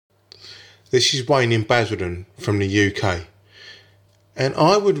This is Wayne in Basildon from the UK. And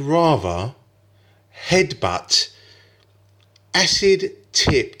I would rather headbutt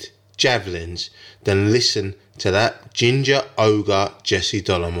acid-tipped javelins than listen to that ginger ogre Jesse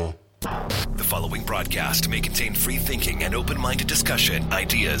Dollamore. The following broadcast may contain free thinking and open-minded discussion,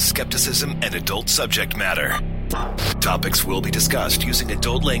 ideas, skepticism, and adult subject matter. Topics will be discussed using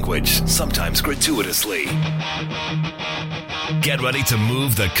adult language, sometimes gratuitously. Get ready to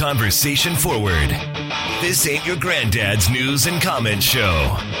move the conversation forward. This ain't your granddad's news and comment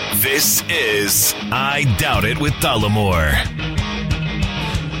show. This is I Doubt It with Dollamore.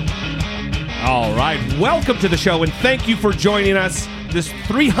 All right, welcome to the show, and thank you for joining us. This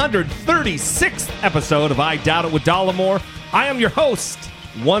 336th episode of I Doubt It with Dollamore. I am your host,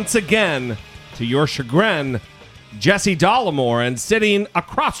 once again, to your chagrin, Jesse Dollamore, and sitting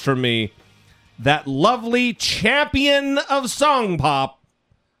across from me, that lovely champion of song pop,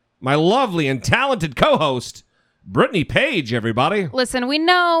 my lovely and talented co-host, Brittany Page, everybody. Listen, we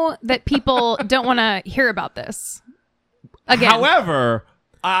know that people don't want to hear about this. Again. However,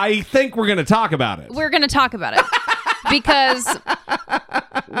 I think we're going to talk about it. We're going to talk about it. Because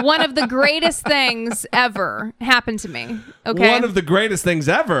one of the greatest things ever happened to me. Okay. One of the greatest things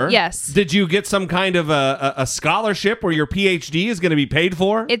ever? Yes. Did you get some kind of a scholarship where your PhD is going to be paid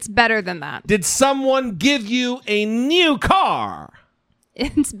for? It's better than that. Did someone give you a new car?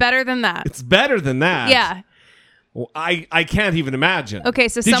 It's better than that. It's better than that? Yeah. Well, I can't even imagine. Okay,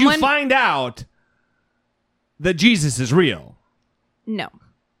 so Did you find out that Jesus is real? No.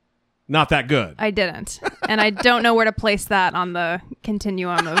 Not that good. I didn't. And I don't know where to place that on the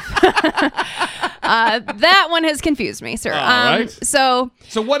continuum of... that one has confused me, sir. All right. So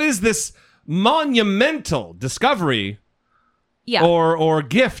what is this monumental discovery yeah. or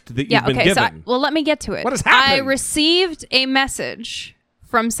gift that you've been given? Well, let me get to it. What has happened? I received a message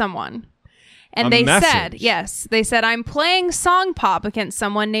from someone. And they said, I'm playing song pop against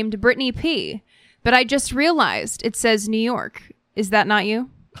someone named Brittany P. But I just realized it says New York. Is that not you?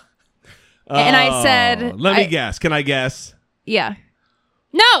 And I said... Let me guess. Can I guess? Yeah.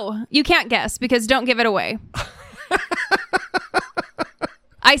 No, you can't guess because don't give it away.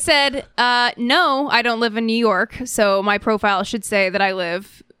 I said, no, I don't live in New York. So my profile should say that I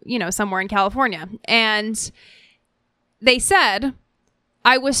live, somewhere in California. And they said,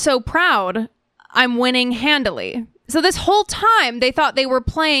 I was so proud. I'm winning handily. So this whole time they thought they were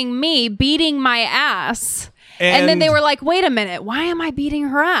playing me beating my ass. And then they were like, wait a minute, why am I beating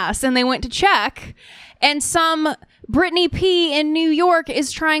her ass? And they went to check. And some Brittany P in New York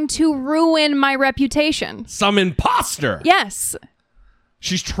is trying to ruin my reputation. Some imposter. Yes.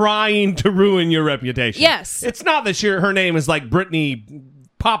 She's trying to ruin your reputation. Yes. It's not that her name is like Brittany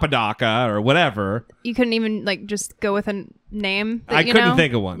Papadaka or whatever. You couldn't even just go with a name that I couldn't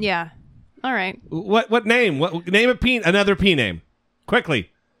think of one. Yeah. All right. What name? Name another P name. Quickly.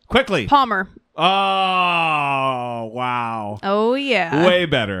 Palmer. Oh, wow. Oh, yeah. Way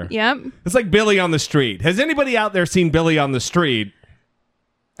better. Yep. It's like Billy on the Street. Has anybody out there seen Billy on the Street?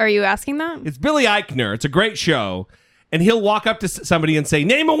 Are you asking that? It's Billy Eichner. It's a great show. And he'll walk up to somebody and say,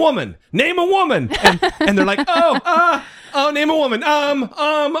 name a woman. Name a woman. And they're like, name a woman.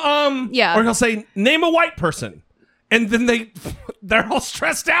 Yeah. Or he'll say, name a white person. And then they're all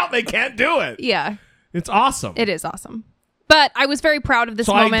stressed out. They can't do it. Yeah. It's awesome. It is awesome. But I was very proud of this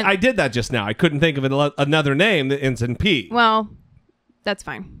moment. I did that just now. I couldn't think of another name that ends in P. Well, that's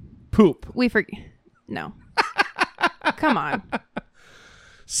fine. Poop. We forget. No. Come on.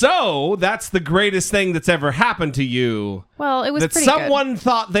 So, that's the greatest thing that's ever happened to you. Well, it was that pretty someone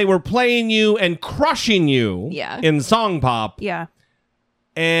thought they were playing you and crushing you in song pop. Yeah.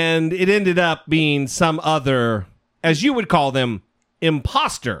 And it ended up being some other, as you would call them,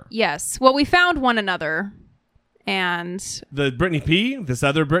 imposter. Yes. Well, we found one another. And the Brittany P? This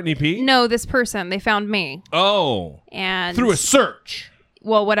other Brittany P? No, this person. They found me. Oh. And through a search.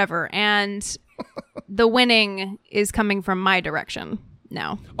 Well, whatever. And the winning is coming from my direction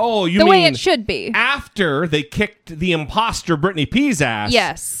now. Oh, you mean the way it mean should be. After they kicked the imposter Brittany P's ass.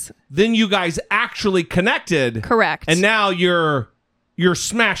 Yes. Then you guys actually connected. Correct. And now you're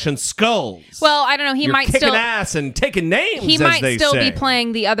smashing skulls. Well, I don't know. You're might kicking still ass and taking names. He might still be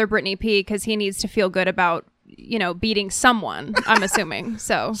playing the other Brittany P because he needs to feel good about beating someone. I'm assuming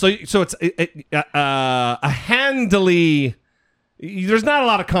so. So it's a handily. There's not a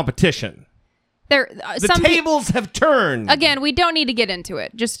lot of competition. The tables have turned. Again, we don't need to get into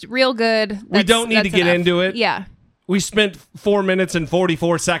it. Just real good. We don't need to get into it. Yeah. We spent 4 minutes and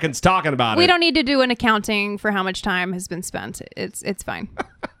 44 seconds talking about it. We don't need to do an accounting for how much time has been spent. It's fine.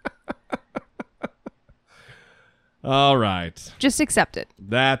 All right. Just accept it.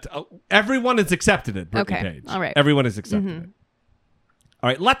 That everyone has accepted it, Brittany Okay. Page. All right. Everyone has accepted it. All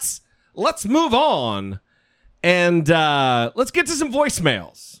right, let's move on and let's get to some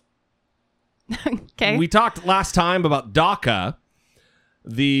voicemails. Okay. We talked last time about DACA,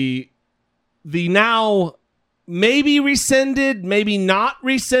 the now maybe rescinded, maybe not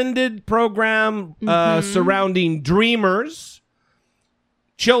rescinded program surrounding dreamers,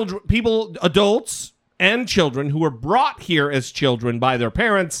 children, people, adults, and children who were brought here as children by their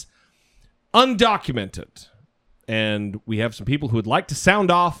parents, undocumented. And we have some people who would like to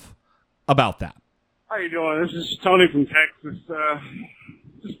sound off about that. How you doing? This is Tony from Texas.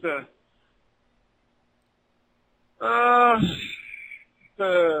 Just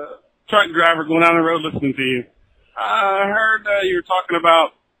the truck driver going down the road listening to you. I heard you were talking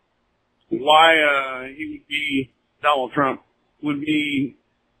about why Donald Trump would be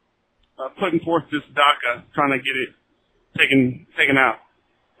putting forth this DACA, trying to get it taken out.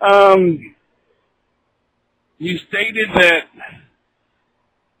 You stated that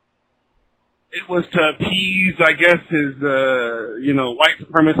it was to appease, I guess, his, white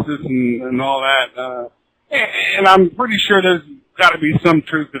supremacists and all that. And I'm pretty sure there's got to be some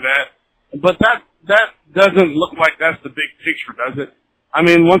truth to that. But that doesn't look like that's the big picture, does it? I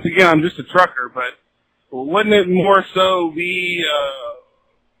mean, once again, I'm just a trucker, but wouldn't it more so be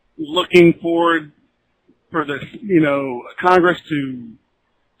looking forward for the, Congress to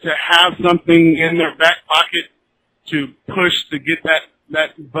have something in their back pocket to push to get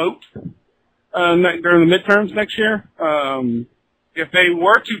that vote during the midterms next year? If they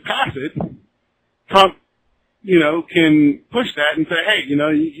were to pass it, Trump, can push that and say, hey,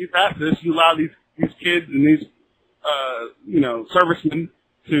 you pass this, you allow these kids and these, servicemen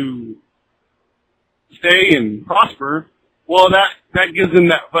to stay and prosper. Well, that gives them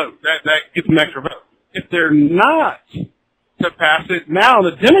that vote. That gets them extra vote. If they're not to pass it, now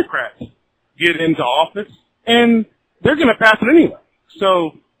the Democrats get into office and they're going to pass it anyway.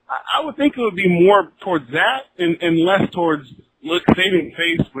 So I would think it would be more towards that and less towards saving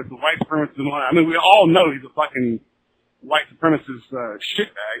face with the white supremacists and all that. I mean, we all know he's a fucking white supremacist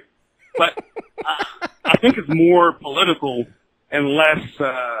shitbag, but I think it's more political and less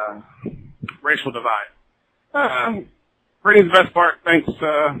racial divide. Brittany's the best part. Thanks.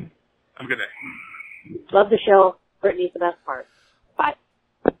 Have a good day. Love the show. Brittany's the best part. Bye.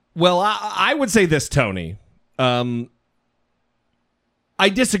 Well, I would say this, Tony. I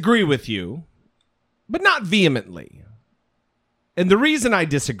disagree with you, but not vehemently. And the reason I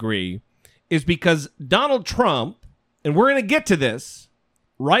disagree is because Donald Trump, and we're going to get to this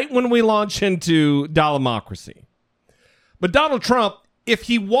right when we launch into Dollamocracy. But Donald Trump, if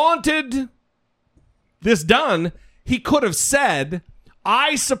he wanted this done, he could have said,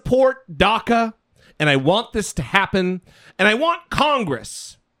 I support DACA, and I want this to happen, and I want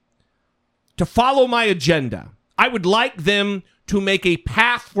Congress to follow my agenda. I would like them to make a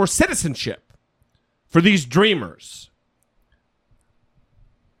path for citizenship for these dreamers.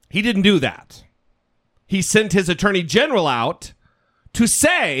 He didn't do that. He sent his attorney general out to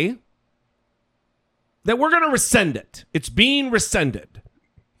say that we're going to rescind it. It's being rescinded.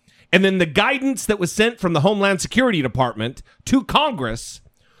 And then the guidance that was sent from the Homeland Security Department to Congress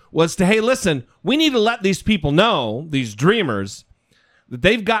was to, hey, listen, we need to let these people know, these dreamers, that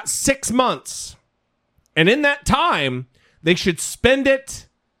they've got 6 months. And in that time, they should spend it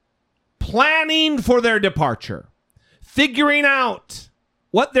planning for their departure, figuring out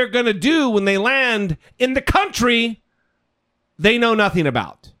what they're going to do when they land in the country they know nothing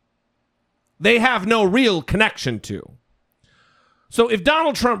about. They have no real connection to. So if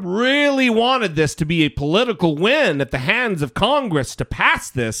Donald Trump really wanted this to be a political win at the hands of Congress to pass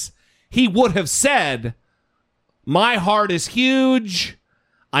this, he would have said, my heart is huge.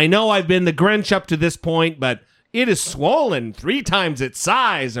 I know I've been the Grinch up to this point, but it is swollen 3 times its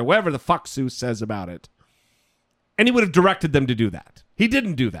size, or whatever the fuck Seuss says about it. And he would have directed them to do that. He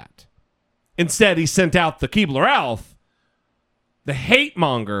didn't do that. Instead, he sent out the Keebler-Elf, the hate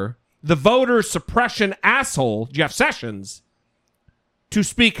monger, the voter suppression asshole, Jeff Sessions, to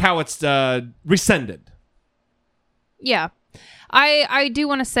speak how it's rescinded. Yeah. I do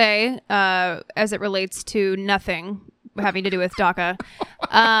want to say, as it relates to nothing having to do with DACA,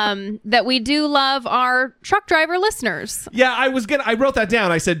 that we do love our truck driver listeners. Yeah, I wrote that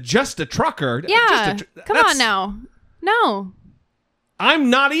down. I said, just a trucker. Yeah. Come on now. No. I'm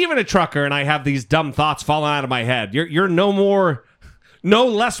not even a trucker, and I have these dumb thoughts falling out of my head. You're no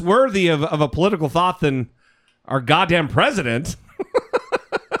less worthy of a political thought than our goddamn president.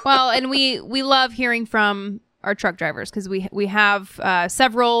 Well, and we love hearing from our truck drivers because we have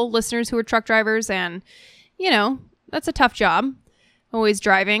several listeners who are truck drivers, and That's a tough job. Always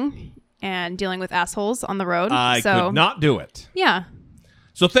driving and dealing with assholes on the road. I could not do it. Yeah.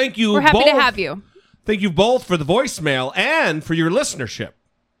 So thank you. We're happy both. to have you. Thank you both for the voicemail and for your listenership,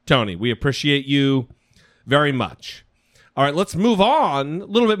 Tony. We appreciate you very much. All right, let's move on. A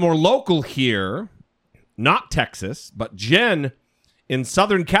little bit more local here. Not Texas, but Jen in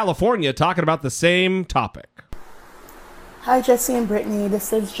Southern California talking about the same topic. Hi, Jesse and Brittany.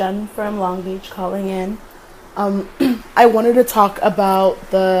 This is Jen from Long Beach calling in. I wanted to talk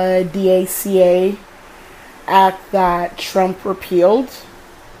about the DACA act that Trump repealed.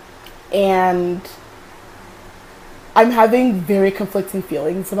 And I'm having very conflicting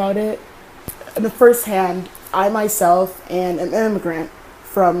feelings about it. On the first hand, I myself am an immigrant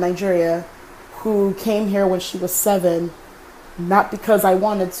from Nigeria who came here when she was 7, not because I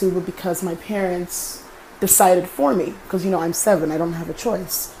wanted to, but because my parents decided for me. Because, I'm 7, I don't have a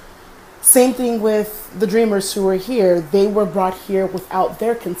choice. Same thing with the Dreamers who were here. They were brought here without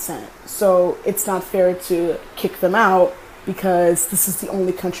their consent. So it's not fair to kick them out because this is the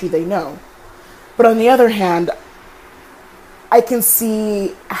only country they know. But on the other hand, I can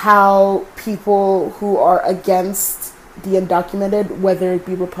see how people who are against the undocumented, whether it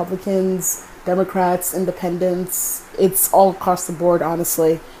be Republicans, Democrats, Independents, it's all across the board,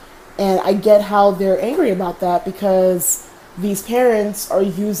 honestly. And I get how they're angry about that because these parents are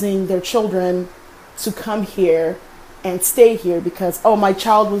using their children to come here and stay here because, oh, my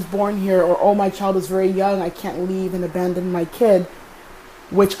child was born here, or oh, my child is very young, I can't leave and abandon my kid,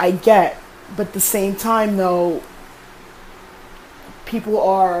 which I get. But at the same time, though, people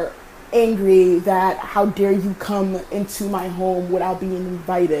are angry that how dare you come into my home without being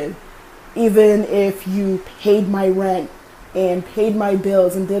invited, even if you paid my rent and paid my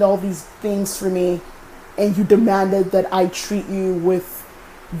bills and did all these things for me, and you demanded that I treat you with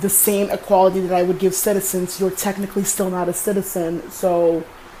the same equality that I would give citizens. You're technically still not a citizen, so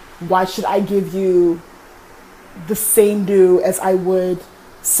why should I give you the same due as I would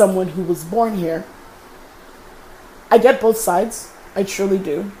someone who was born here? I get both sides. I truly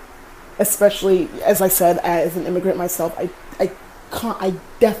do. Especially, as I said, as an immigrant myself, I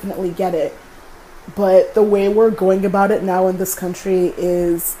definitely get it. But the way we're going about it now in this country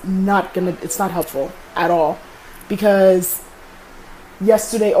is it's not helpful at all. Because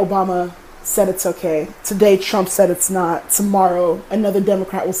yesterday Obama said it's okay. Today Trump said it's not. Tomorrow another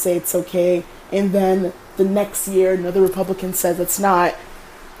Democrat will say it's okay. And then the next year another Republican says it's not.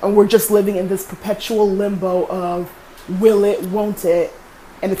 And we're just living in this perpetual limbo of will it, won't it?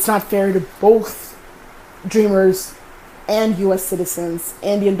 And it's not fair to both Dreamers and U.S. citizens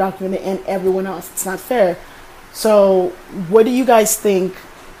and the undocumented and everyone else. It's not fair. So what do you guys think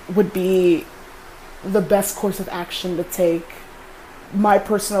would be the best course of action to take? My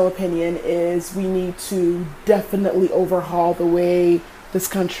personal opinion is we need to definitely overhaul the way this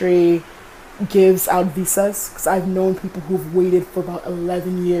country gives out visas, because I've known people who've waited for about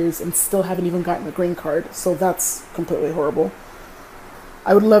 11 years and still haven't even gotten a green card. So that's completely horrible.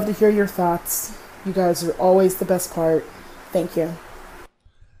 I would love to hear your thoughts. You guys are always the best part. Thank you.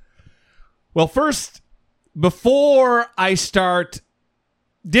 Well, first, before I start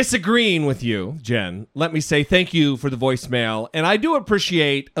disagreeing with you, Jen, let me say thank you for the voicemail. And I do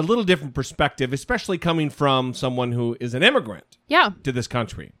appreciate a little different perspective, especially coming from someone who is an immigrant to this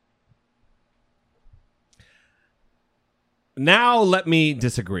country. Now, let me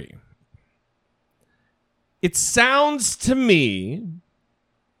disagree. It sounds to me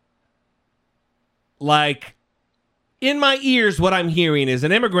like in my ears, what I'm hearing is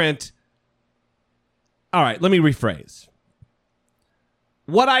an immigrant. All right, let me rephrase.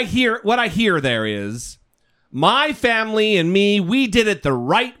 What I hear there is my family and me, we did it the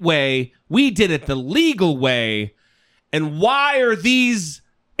right way. We did it the legal way. And why are these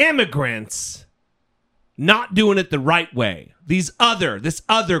immigrants not doing it the right way? This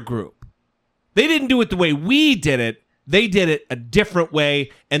other group. They didn't do it the way we did it. They did it a different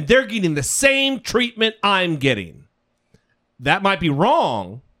way, and they're getting the same treatment I'm getting. That might be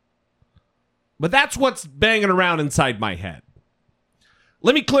wrong, but that's what's banging around inside my head.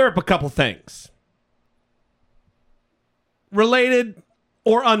 Let me clear up a couple things. Related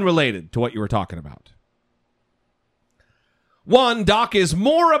or unrelated to what you were talking about. One, DACA is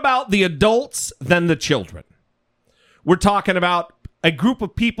more about the adults than the children. We're talking about a group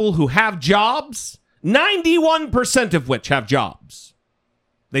of people who have jobs, 91% of which have jobs.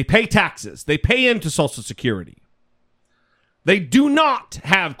 They pay taxes. They pay into Social Security. They do not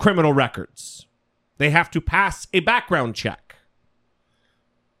have criminal records. They have to pass a background check.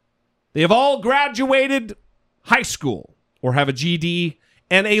 They have all graduated high school or have a GED,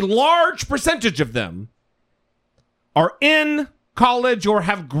 and a large percentage of them are in college or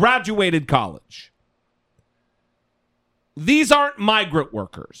have graduated college. These aren't migrant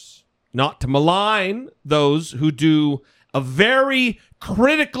workers. Not to malign those who do a very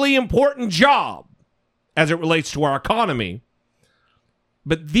critically important job as it relates to our economy.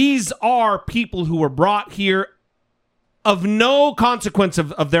 But these are people who were brought here of no consequence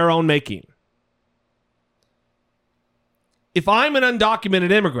of their own making. If I'm an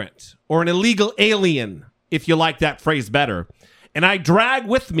undocumented immigrant or an illegal alien, if you like that phrase better, and I drag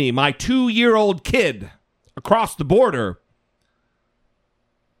with me my 2-year-old kid across the border,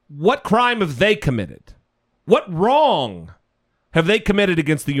 what crime have they committed? What wrong have they committed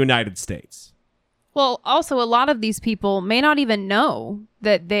against the United States? Well, also, a lot of these people may not even know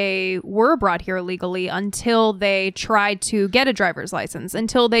that they were brought here illegally until they try to get a driver's license,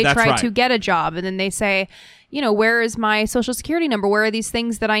 until they try to get a job. And then they say, where is my social security number? Where are these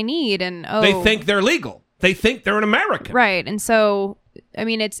things that I need? And they think they're legal. They think they're an American. Right. And so, I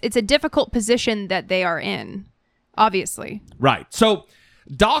mean, it's a difficult position that they are in, obviously. Right. So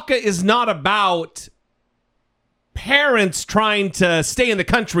DACA is not about parents trying to stay in the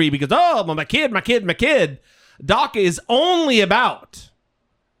country because, my kid. DACA is only about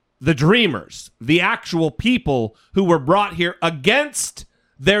the dreamers, the actual people who were brought here against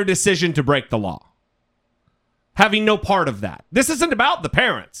their decision to break the law. Having no part of that. This isn't about the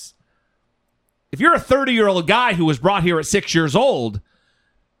parents. If you're a 30-year-old guy who was brought here at 6 years old,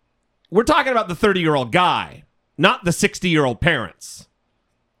 we're talking about the 30-year-old guy, not the 60-year-old parents,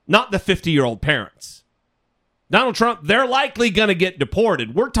 not the 50-year-old parents. Donald Trump, they're likely going to get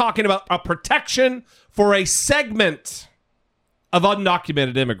deported. We're talking about a protection for a segment of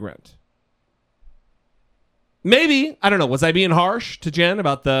undocumented immigrant. Maybe, I don't know, was I being harsh to Jen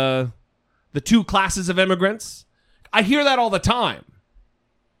about the two classes of immigrants? I hear that all the time.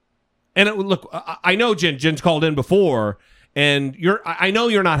 And look, I know Jen's called in before, and I know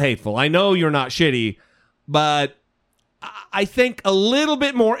you're not hateful. I know you're not shitty, but I think a little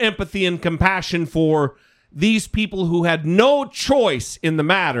bit more empathy and compassion for these people who had no choice in the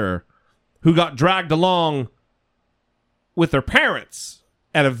matter, who got dragged along with their parents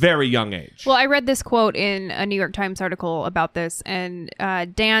at a very young age. Well, I read this quote in a New York Times article about this, and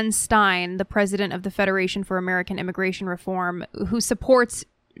Dan Stein, the president of the Federation for American Immigration Reform, who supports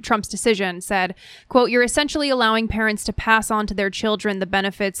Trump's decision, said, quote, "You're essentially allowing parents to pass on to their children the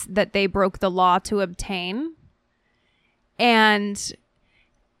benefits that they broke the law to obtain." And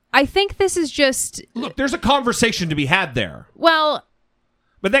I think this is just... Look, there's a conversation to be had there. Well...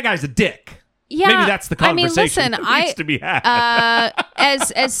 But that guy's a dick. Yeah. Maybe that's the conversation that needs to be had.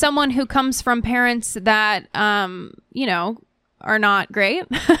 As someone who comes from parents that, are not great,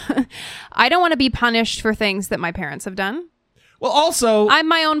 I don't want to be punished for things that my parents have done. Well, also... I'm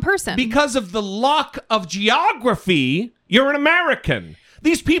my own person. Because of the luck of geography, you're an American.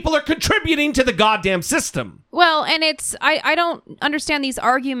 These people are contributing to the goddamn system. Well, and it's... I don't understand these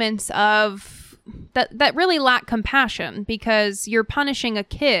arguments of... That really lack compassion, because you're punishing a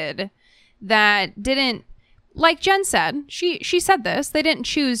kid that didn't... Like Jen said, she said this. They didn't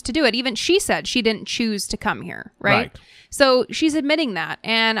choose to do it. Even she said she didn't choose to come here, right? So she's admitting that.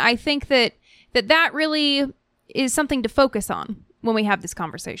 And I think that really is something to focus on when we have this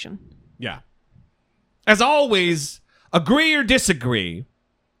conversation. Yeah. As always, agree or disagree.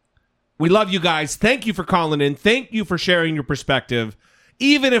 We love you guys. Thank you for calling in. Thank you for sharing your perspective.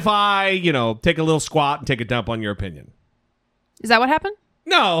 Even if I, take a little squat and take a dump on your opinion. Is that what happened?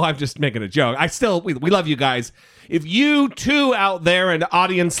 No, I'm just making a joke. We love you guys. If you too out there in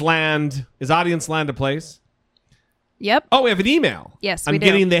audience land, is audience land a place? Yep. Oh, we have an email. Yes, we I'm do.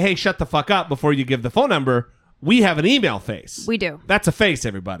 getting the, hey, shut the fuck up before you give the phone number. We have an email face. We do. That's a face,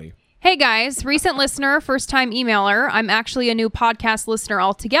 everybody. Hey guys, recent listener, first time emailer. I'm actually a new podcast listener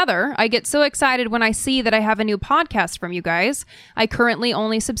altogether. I get so excited when I see that I have a new podcast from you guys. I currently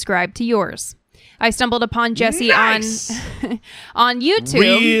only subscribe to yours. I stumbled upon Jesse on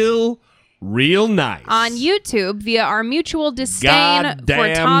YouTube. Real nice. On YouTube via our mutual disdain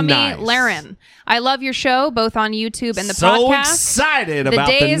for Tommy Lahren. I love your show, both on YouTube and the podcast. So excited about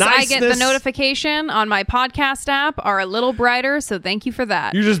the days niceness. I get the notification on my podcast app are a little brighter, so thank you for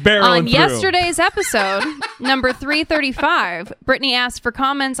that. You're just barreling on through. Yesterday's episode, number 335, Brittany asked for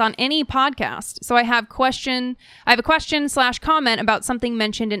comments on any podcast. So I have a question/comment about something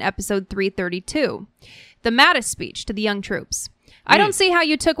mentioned in episode 332. The Mattis speech to the young troops. I don't see how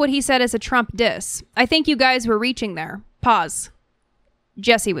you took what he said as a Trump diss. I think you guys were reaching there. Pause.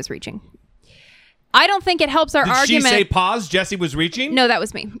 Jesse was reaching. I don't think it helps our Did argument. she say pause? Jesse was reaching? No, that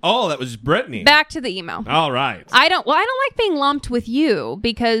was me. Oh, that was Brittany. Back to the email. All right. I don't like being lumped with you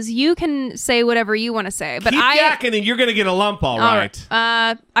because you can say whatever you want to say. But Keep yakking and you're going to get a lump, all right.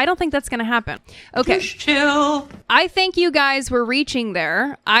 I don't think that's going to happen. Okay. Just chill. I think you guys were reaching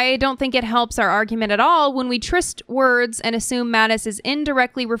there. I don't think it helps our argument at all when we twist words and assume Mattis is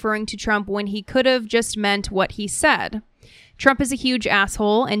indirectly referring to Trump when he could have just meant what he said. Trump is a huge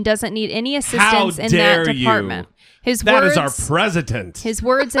asshole and doesn't need any assistance in that department. That is our president. His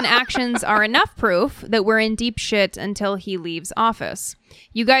words and actions are enough proof that we're in deep shit until he leaves office.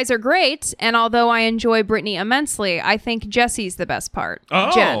 You guys are great, and although I enjoy Brittany immensely, I think Jesse's the best part.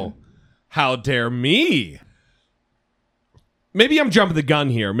 Oh, Jen. How dare me? Maybe I'm jumping the gun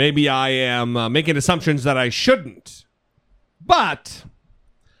here. Maybe I am making assumptions that I shouldn't. But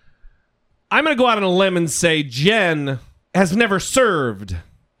I'm going to go out on a limb and say Jen has never served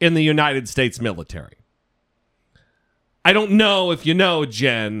in the United States military. I don't know if you know,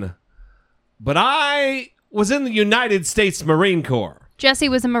 Jen, but I was in the United States Marine Corps. Jesse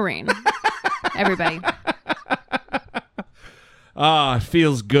was a Marine. Everybody. It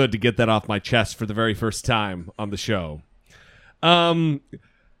feels good to get that off my chest for the very first time on the show. And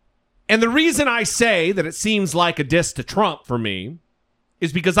the reason I say that it seems like a diss to Trump for me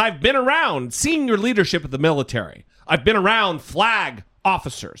is because I've been around senior leadership of the military. I've been around flag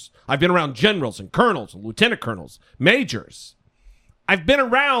officers. I've been around generals and colonels and lieutenant colonels, majors. I've been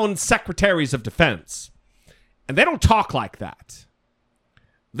around secretaries of defense. And they don't talk like that.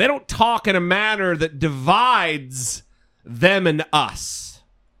 They don't talk in a manner that divides them and us.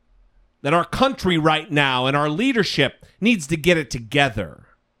 That our country right now and our leadership needs to get it together.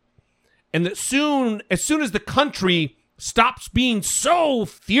 And that as soon as the country stops being so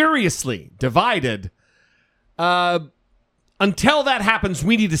furiously divided, until that happens,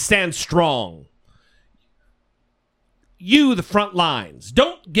 we need to stand strong. You, the front lines,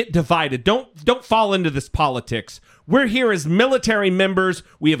 don't get divided. Don't fall into this politics. We're here as military members.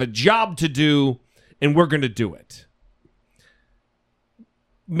 We have a job to do, and we're going to do it.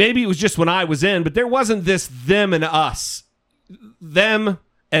 Maybe it was just when I was in, but there wasn't this them and us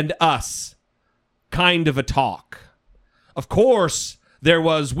kind of a talk. Of course, there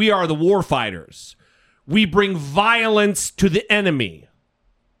was, we are the war fighters. We bring violence to the enemy.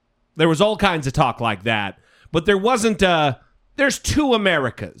 There was all kinds of talk like that. But there wasn't there's two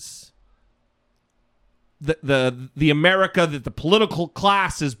Americas. The America that the political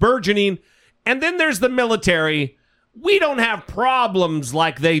class is burgeoning, and then there's the military. We don't have problems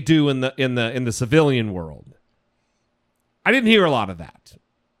like they do in the civilian world. I didn't hear a lot of that.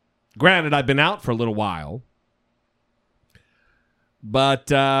 Granted, I've been out for a little while.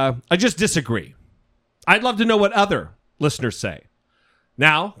 But I just disagree. I'd love to know what other listeners say.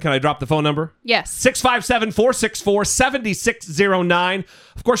 Now, can I drop the phone number? Yes. 657-464-7609.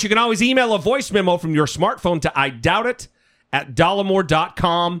 Of course, you can always email a voice memo from your smartphone to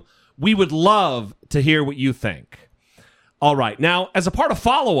idoubtit@dollemore.com. We would love to hear what you think. All right. Now, as a part of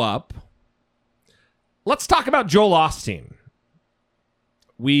follow-up, let's talk about Joel Osteen.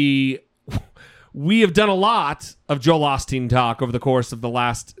 We have done a lot of Joel Osteen talk over the course of the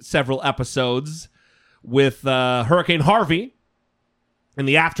last several episodes with Hurricane Harvey and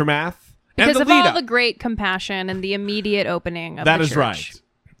the aftermath because and the of all lead-up. the great compassion and the immediate opening of the church. That is right.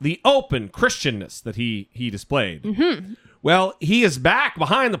 The open Christianness that he displayed. Mm-hmm. Well, he is back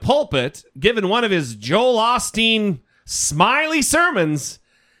behind the pulpit, giving one of his Joel Osteen smiley sermons,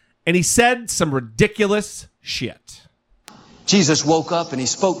 and he said some ridiculous shit. Jesus woke up and he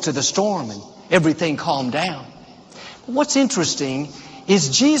spoke to the storm and everything calmed down. What's interesting is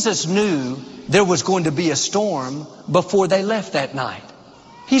Jesus knew there was going to be a storm before they left that night.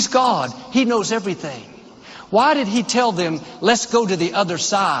 He's God. He knows everything. Why did he tell them, let's go to the other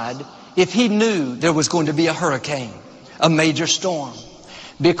side, if he knew there was going to be a hurricane, a major storm?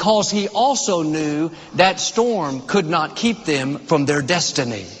 Because he also knew that storm could not keep them from their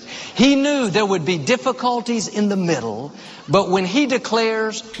destiny. He knew there would be difficulties in the middle, but when he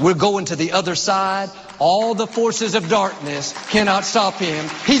declares we're going to the other side, all the forces of darkness cannot stop him.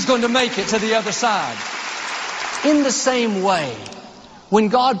 He's going to make it to the other side. In the same way, when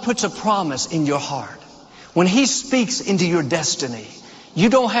God puts a promise in your heart, when he speaks into your destiny, you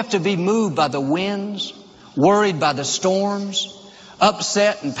don't have to be moved by the winds, worried by the storms,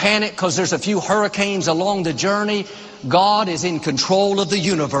 upset and panic because there's a few hurricanes along the journey. God is in control of the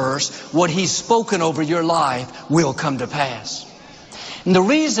universe. What he's spoken over your life will come to pass. And the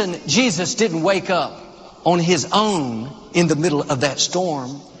reason Jesus didn't wake up on his own in the middle of that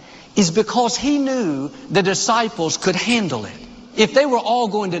storm is because he knew the disciples could handle it. If they were all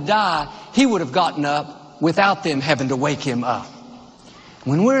going to die, he would have gotten up without them having to wake him up.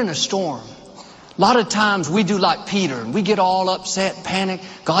 When we're in a storm, a lot of times we do like Peter and we get all upset, panic.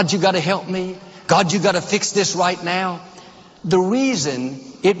 God, you got to help me. God, you got to fix this right now. The reason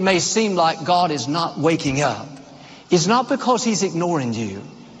it may seem like God is not waking up is not because he's ignoring you,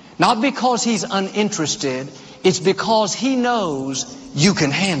 not because he's uninterested. It's because he knows you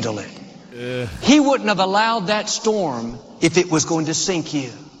can handle it. He wouldn't have allowed that storm if it was going to sink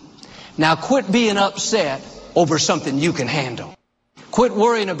you. Now quit being upset over something you can handle. Quit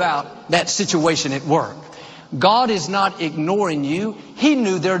worrying about that situation at work. God is not ignoring you. He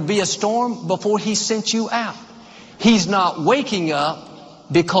knew there'd be a storm before he sent you out. He's not waking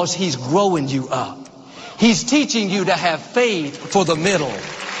up because he's growing you up. He's teaching you to have faith for the middle.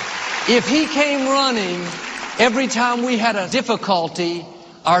 If he came running every time we had a difficulty,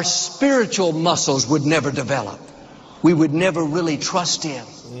 our spiritual muscles would never develop. We would never really trust him.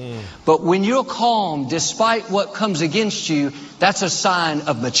 But when you're calm, despite what comes against you, that's a sign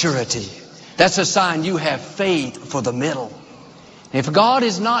of maturity. That's a sign you have faith for the middle. If God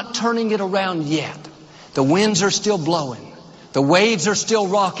is not turning it around yet, the winds are still blowing, the waves are still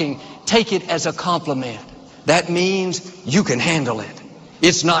rocking, take it as a compliment. That means you can handle it.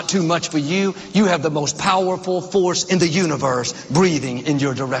 It's not too much for you. You have the most powerful force in the universe breathing in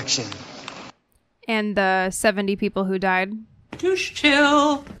your direction. And the 70 people who died. Just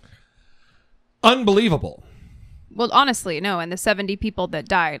chill. Unbelievable. Well, honestly, no. And the 70 people that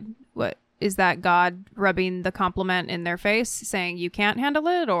died, what is that? God rubbing the compliment in their face, saying you can't handle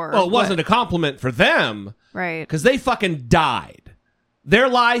it, or well, it wasn't a compliment for them, right? Because they fucking died. Their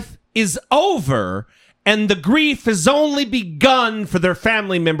life is over, and the grief has only begun for their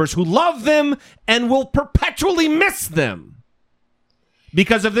family members who love them and will perpetually miss them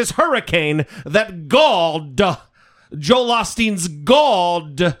because of this hurricane that galled Joel Osteen's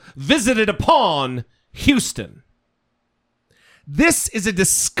God visited upon Houston. This is a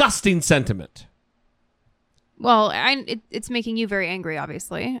disgusting sentiment. Well, it's making you very angry,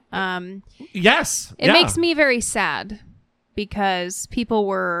 obviously. Yes. It makes me very sad because people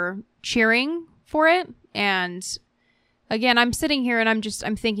were cheering for it. And again, I'm sitting here and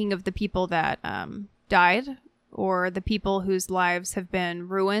I'm thinking of the people that died, or the people whose lives have been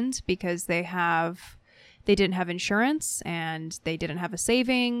ruined because they didn't have insurance and they didn't have a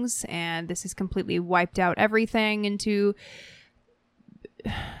savings, and this has completely wiped out everything. And to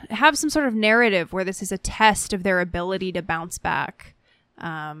have some sort of narrative where this is a test of their ability to bounce back.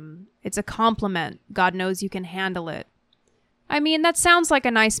 It's a compliment. God knows you can handle it. I mean, that sounds like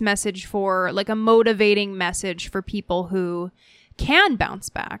a nice message like a motivating message for people who can bounce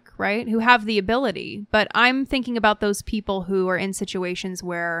back, right? Who have the ability. But I'm thinking about those people who are in situations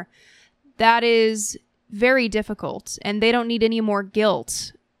where that is very difficult and they don't need any more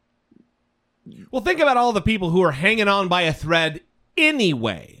guilt. Well, think about all the people who are hanging on by a thread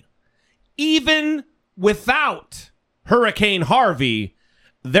anyway. Even without Hurricane Harvey,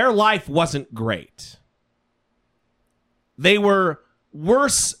 their life wasn't great. They were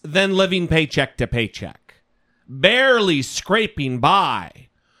worse than living paycheck to paycheck, barely scraping by,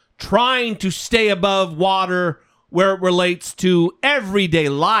 trying to stay above water where it relates to everyday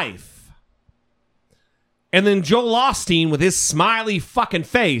life. And then Joel Osteen with his smiley fucking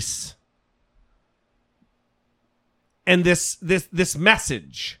face and this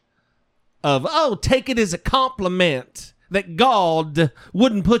message of, oh, take it as a compliment that God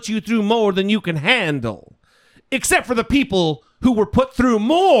wouldn't put you through more than you can handle, except for the people who were put through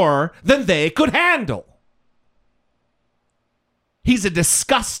more than they could handle. He's a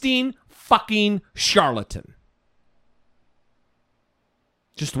disgusting fucking charlatan.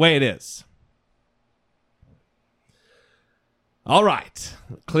 Just the way it is. All right.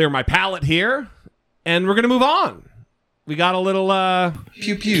 Clear my palate here, and we're going to move on. We got a little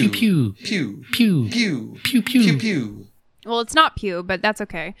pew pew pew pew pew pew pew pew pew. Well, it's not pew, but that's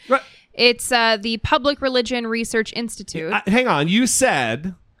okay. Right. It's the Public Religion Research Institute. Hang on, you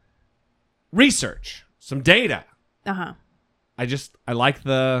said research, some data. Uh-huh. I like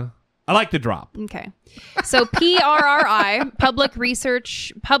the drop. Okay. So PRRI,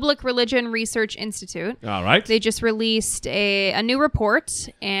 Public Religion Research Institute. All right. They just released a new report,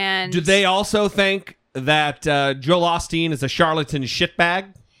 and do they also think that Joel Osteen is a charlatan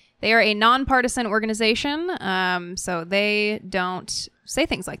shitbag? They are a nonpartisan organization, so they don't say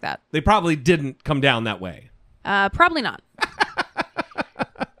things like that. They probably didn't come down that way. Probably not.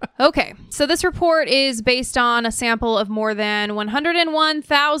 Okay, so So this report is based on a sample of more than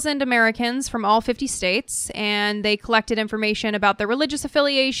 101,000 Americans from all 50 states, and they collected information about their religious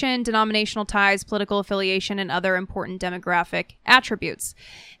affiliation, denominational ties, political affiliation, and other important demographic attributes.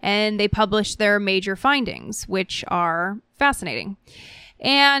 And they published their major findings, which are fascinating.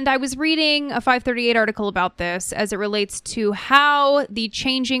 And I was reading a 538 article about this as it relates to how the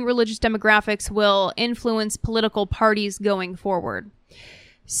changing religious demographics will influence political parties going forward.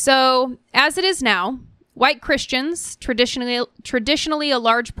 So, as it is now, white Christians, traditionally a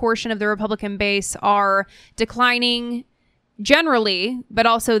large portion of the Republican base, are declining generally, but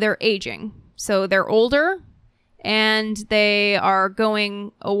also they're aging. So they're older, and they are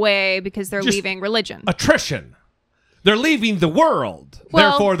going away because they're leaving religion. Attrition. They're leaving the world.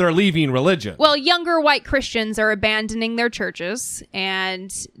 Well, therefore, they're leaving religion. Well, younger white Christians are abandoning their churches,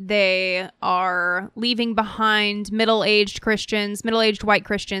 and they are leaving behind middle-aged white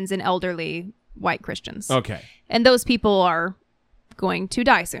Christians, and elderly white Christians. Okay. And those people are going to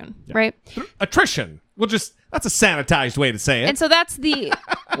die soon, right? Attrition. That's a sanitized way to say it. And so that's the,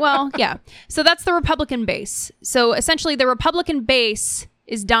 So that's the Republican base. So essentially the Republican base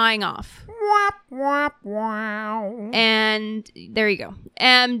is dying off. And there you go.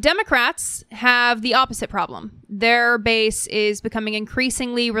 Democrats have the opposite problem. Their base is becoming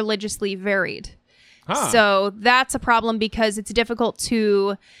increasingly religiously varied. So that's a problem because it's difficult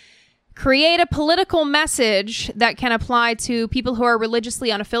to create a political message that can apply to people who are religiously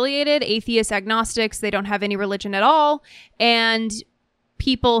unaffiliated, atheists, agnostics, they don't have any religion at all, and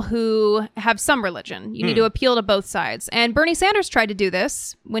people who have some religion. You need to appeal to both sides. And Bernie Sanders tried to do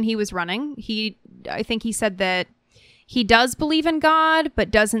this when he was running. I think he said that he does believe in God, but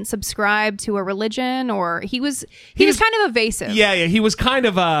doesn't subscribe to a religion, or he was kind of evasive. Yeah, he was kind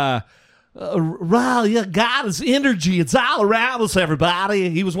of God is energy. It's all around us, everybody.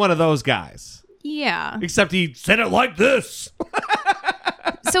 He was one of those guys. Yeah. Except he said it like this.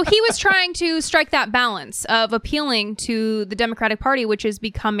 So he was trying to strike that balance of appealing to the Democratic Party, which is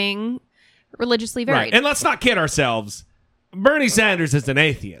becoming religiously varied. Right. And let's not kid ourselves. Bernie Sanders is an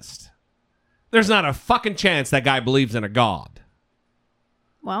atheist. There's not a fucking chance that guy believes in a god.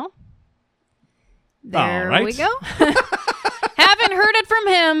 Well, there we go. Haven't heard it from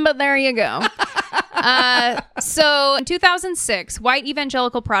him, but there you go. So in 2006, white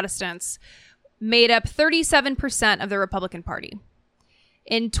evangelical Protestants made up 37% of the Republican Party.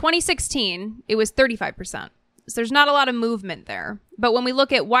 In 2016, it was 35%. So there's not a lot of movement there. But when we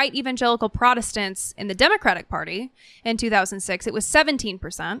look at white evangelical Protestants in the Democratic Party in 2006, it was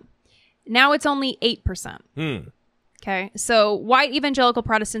 17%. Now it's only 8%. Okay, so white evangelical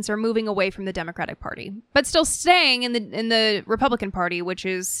Protestants are moving away from the Democratic Party, but still staying in the Republican Party, which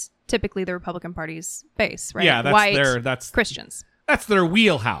is typically the Republican Party's base, right? Yeah, that's Christians. That's their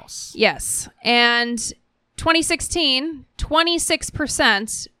wheelhouse. Yes, and 2016,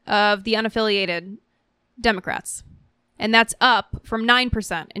 26% of the unaffiliated Democrats. And that's up from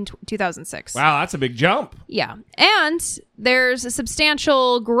 9% in 2006. Wow, that's a big jump. Yeah. And there's a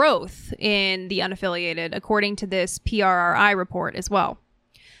substantial growth in the unaffiliated, according to this PRRI report as well.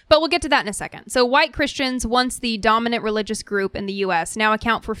 But we'll get to that in a second. So white Christians, once the dominant religious group in the U.S., now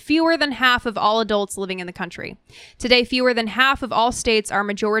account for fewer than half of all adults living in the country. Today, fewer than half of all states are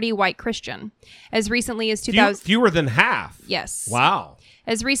majority white Christian. As recently as 2000... Fewer than half? Yes. Wow.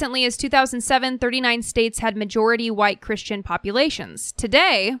 As recently as 2007, 39 states had majority white Christian populations.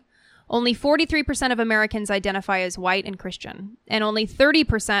 Today, only 43% of Americans identify as white and Christian, and only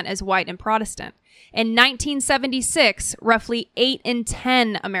 30% as white and Protestant. In 1976, roughly 8 in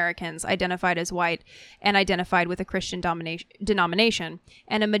 10 Americans identified as white and identified with a Christian denomination,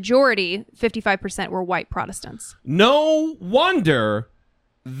 and a majority, 55%, were white Protestants. No wonder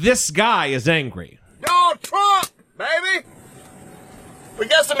this guy is angry. Donald Trump, baby! We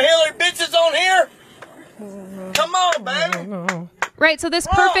got some Hillary bitches on here? Come on, baby! Right, so this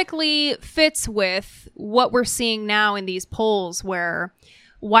perfectly fits with what we're seeing now in these polls where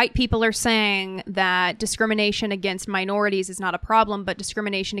white people are saying that discrimination against minorities is not a problem, but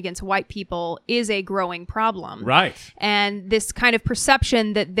discrimination against white people is a growing problem. Right. And this kind of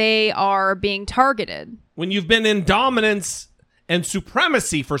perception that they are being targeted. When you've been in dominance and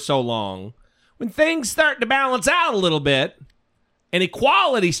supremacy for so long, when things start to balance out a little bit and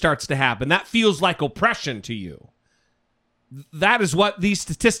equality starts to happen, that feels like oppression to you. That is what these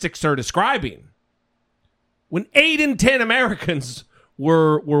statistics are describing. When 8 in 10 Americans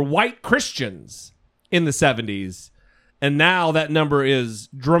were white Christians in the 70s, and now that number is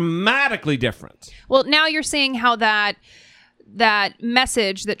dramatically different. Well, now you're seeing how that that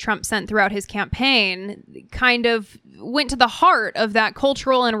message that Trump sent throughout his campaign kind of went to the heart of that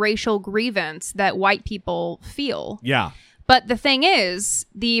cultural and racial grievance that white people feel. Yeah. But the thing is,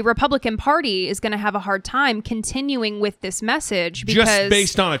 the Republican Party is going to have a hard time continuing with this message because... Just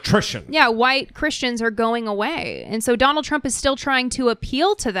based on attrition. Yeah, white Christians are going away. And so Donald Trump is still trying to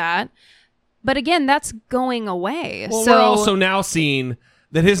appeal to that. But again, that's going away. Well, so we're also now seeing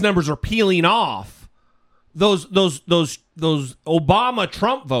that his numbers are peeling off those Obama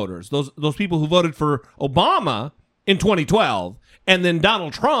Trump voters, those people who voted for Obama in 2012 and then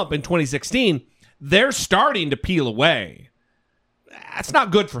Donald Trump in 2016. They're starting to peel away. That's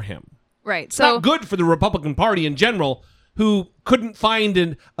not good for him. Right. It's not good for the Republican Party in general, who couldn't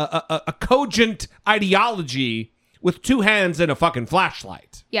find a cogent ideology with two hands and a fucking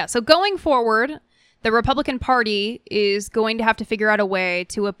flashlight. Yeah. So going forward, the Republican Party is going to have to figure out a way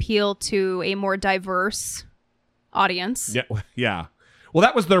to appeal to a more diverse audience. Yeah. Well,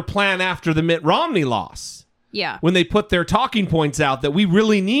 that was their plan after the Mitt Romney loss. Yeah. When they put their talking points out that we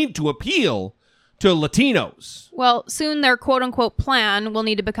really need to appeal to Latinos. Well, soon their quote-unquote plan will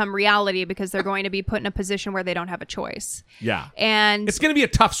need to become reality because they're going to be put in a position where they don't have a choice. Yeah. And it's going to be a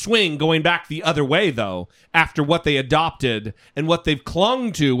tough swing going back the other way, though, after what they adopted and what they've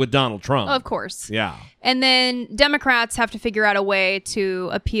clung to with Donald Trump. Of course. Yeah. And then Democrats have to figure out a way to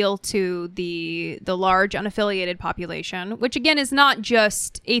appeal to the large unaffiliated population, which again is not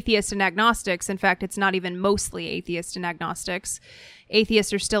just atheists and agnostics. In fact, it's not even mostly atheists and agnostics.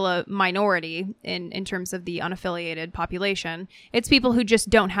 Atheists are still a minority in terms of the unaffiliated population. It's people who just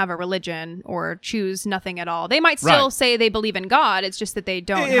don't have a religion or choose nothing at all. They might still say they believe in God. It's just that they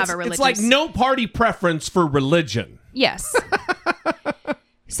don't have a religion. It's like no party preference for religion. Yes.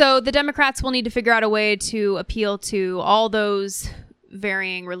 So the Democrats will need to figure out a way to appeal to all those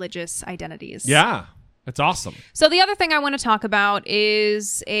varying religious identities. Yeah. That's awesome. So the other thing I want to talk about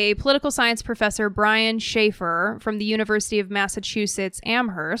is a political science professor, Brian Schaefer, from the University of Massachusetts,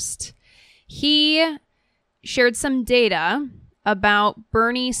 Amherst. He shared some data about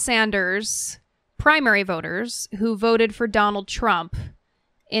Bernie Sanders' primary voters who voted for Donald Trump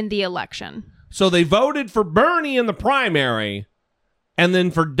in the election. So they voted for Bernie in the primary and then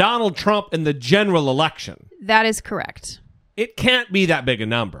for Donald Trump in the general election. That is correct. It can't be that big a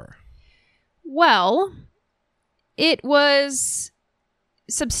number. Well, it was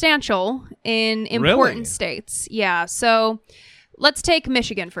substantial in important states. Yeah, so let's take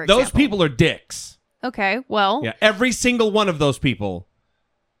Michigan, for example. Those people are dicks. Okay, well... Yeah, every single one of those people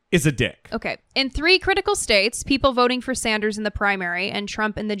is a dick. Okay. In 3 critical states, people voting for Sanders in the primary and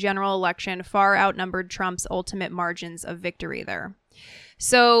Trump in the general election far outnumbered Trump's ultimate margins of victory there.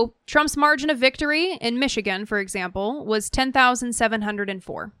 So, Trump's margin of victory in Michigan, for example, was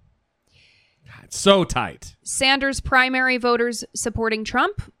 10,704. It's so tight. Sanders' primary voters supporting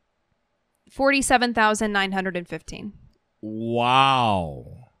Trump, 47,915.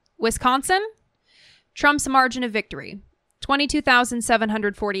 Wow. Wisconsin, Trump's margin of victory,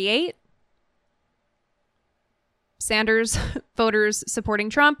 22,748. Sanders voters supporting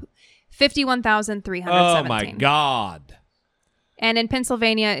Trump, 51,317. Oh my God. And in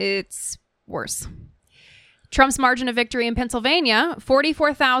Pennsylvania, it's worse. Trump's margin of victory in Pennsylvania,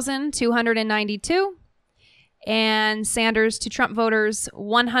 44,292. And Sanders to Trump voters,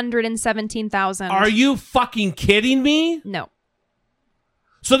 117,000. Are you fucking kidding me? No.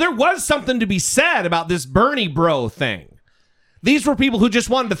 So there was something to be said about this Bernie bro thing. These were people who just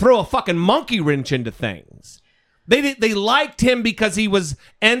wanted to throw a fucking monkey wrench into things. They liked him because he was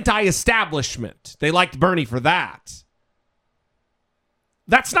anti-establishment. They liked Bernie for that.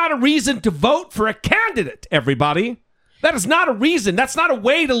 That's not a reason to vote for a candidate, everybody. That is not a reason. That's not a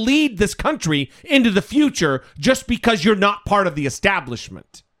way to lead this country into the future just because you're not part of the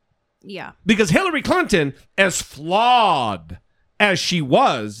establishment. Yeah. Because Hillary Clinton, as flawed as she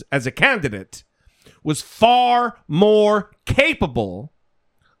was as a candidate, was far more capable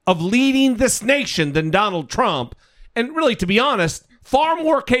of leading this nation than Donald Trump. And really, to be honest, far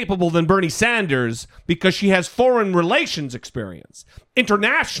more capable than Bernie Sanders because she has foreign relations experience,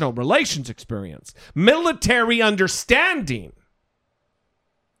 international relations experience, military understanding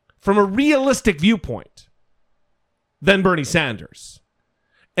from a realistic viewpoint than Bernie Sanders.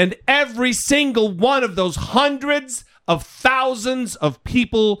 And every single one of those hundreds of thousands of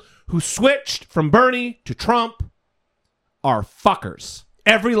people who switched from Bernie to Trump are fuckers.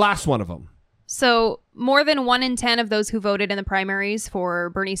 Every last one of them. So more than 1 in 10 of those who voted in the primaries for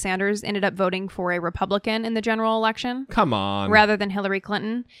Bernie Sanders ended up voting for a Republican in the general election. Come on. Rather than Hillary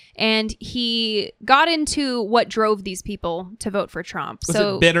Clinton. And he got into what drove these people to vote for Trump. Was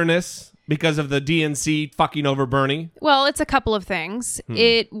it bitterness? because of the DNC fucking over Bernie? Well, it's a couple of things.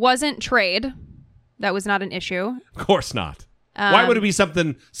 It wasn't trade. That was not an issue. Of course not. Why would it be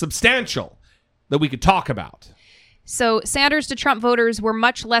something substantial that we could talk about? So Sanders to Trump voters were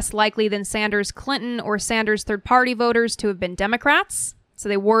much less likely than Sanders Clinton or Sanders third party voters to have been Democrats. So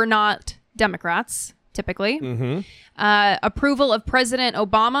they were not Democrats, typically. Approval of President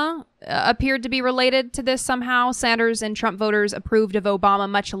Obama appeared to be related to this somehow. Sanders and Trump voters approved of Obama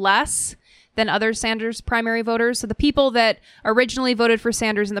much less than other Sanders primary voters. So the people that originally voted for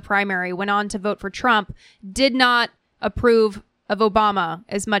Sanders in the primary went on to vote for Trump did not approve of Obama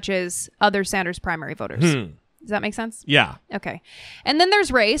as much as other Sanders primary voters. Does that make sense? Yeah. Okay. And then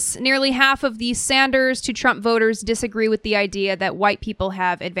there's race. Nearly half of the Sanders to Trump voters disagree with the idea that white people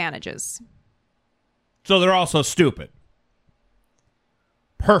have advantages. So they're also stupid.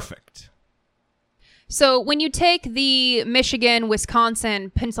 Perfect. So when you take the Michigan,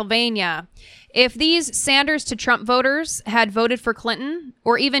 Wisconsin, Pennsylvania, if these Sanders to Trump voters had voted for Clinton,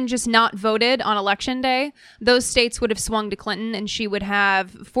 or even just not voted on election day, those states would have swung to Clinton, and she would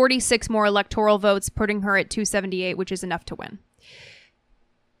have 46 more electoral votes, putting her at 278, which is enough to win.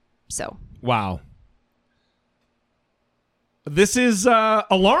 So. Wow. This is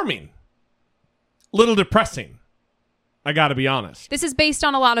alarming. Little depressing. I got to be honest. This is based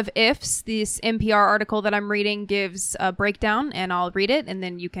on a lot of ifs. This NPR article that I'm reading gives a breakdown, and I'll read it, and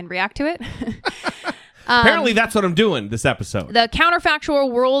then you can react to it. Apparently, that's what I'm doing this episode. The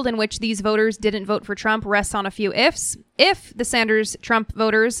counterfactual world in which these voters didn't vote for Trump rests on a few ifs. If the Sanders-Trump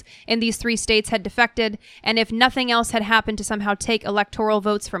voters in these 3 states had defected, and if nothing else had happened to somehow take electoral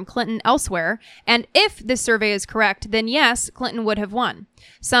votes from Clinton elsewhere, and if this survey is correct, then yes, Clinton would have won.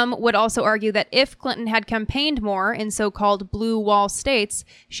 Some would also argue that if Clinton had campaigned more in so-called blue wall states,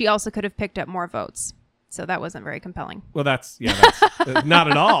 she also could have picked up more votes. So that wasn't very compelling. Well, that's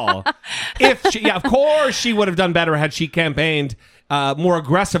not at all. Of course she would have done better had she campaigned more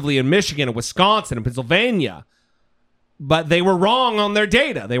aggressively in Michigan and Wisconsin and Pennsylvania. But they were wrong on their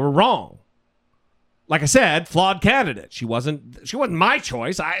data. They were wrong. Like I said, flawed candidate. She wasn't my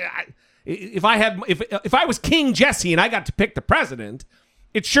choice. If I was King Jesse and I got to pick the president,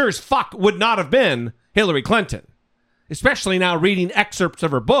 it sure as fuck would not have been Hillary Clinton. Especially now reading excerpts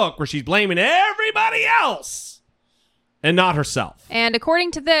of her book where she's blaming everybody else and not herself. And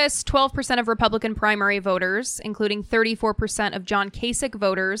according to this, 12% of Republican primary voters, including 34% of John Kasich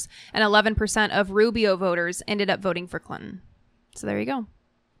voters and 11% of Rubio voters, ended up voting for Clinton. So there you go.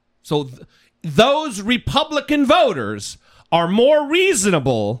 So those Republican voters are more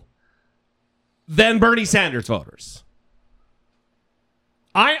reasonable than Bernie Sanders voters.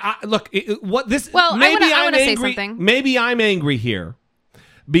 Look, what this? Well, I want to say something. Maybe I'm angry here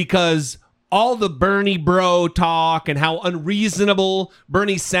because all the Bernie bro talk and how unreasonable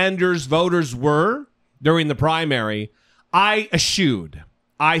Bernie Sanders voters were during the primary, I eschewed.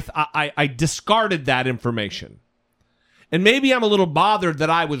 I discarded that information, and maybe I'm a little bothered that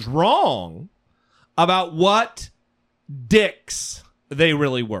I was wrong about what dicks they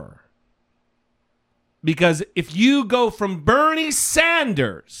really were. Because if you go from Bernie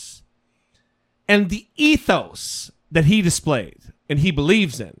Sanders and the ethos that he displayed and he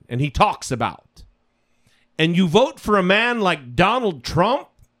believes in and he talks about, and you vote for a man like Donald Trump,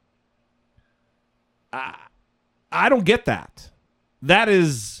 I don't get that. That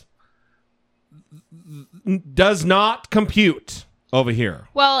does not compute over here.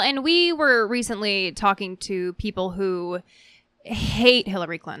 Well, and we were recently talking to people who hate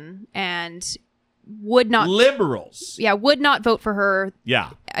Hillary Clinton and would not... Liberals. Yeah, would not vote for her. Yeah.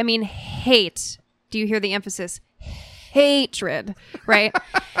 I mean, hate. Do you hear the emphasis? Hatred, right?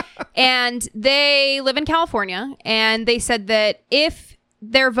 And they live in California, and they said that if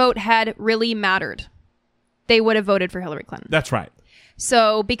their vote had really mattered, they would have voted for Hillary Clinton. That's right.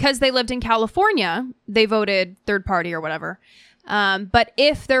 So because they lived in California, they voted third party or whatever. But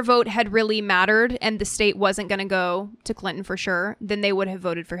if their vote had really mattered and the state wasn't going to go to Clinton for sure, then they would have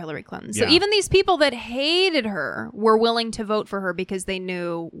voted for Hillary Clinton. So even these people that hated her were willing to vote for her because they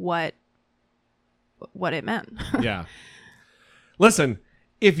knew what it meant. Yeah. Listen,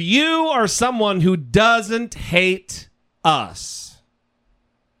 if you are someone who doesn't hate us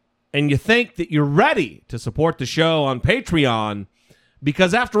and you think that you're ready to support the show on Patreon,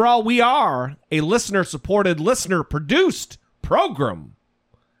 because after all, we are a listener-supported, listener-produced program,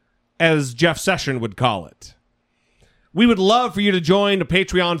 as Jeff Session would call it. We would love for you to join the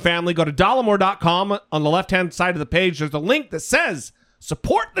Patreon family. Go to dollamore.com. On the left-hand side of the page, there's a link that says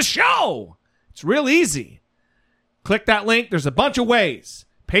support the show. It's real easy. Click that link. There's a bunch of ways.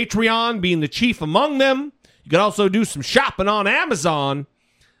 Patreon being the chief among them. You can also do some shopping on Amazon.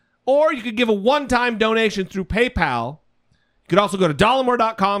 or you could give a one-time donation through PayPal. You could also go to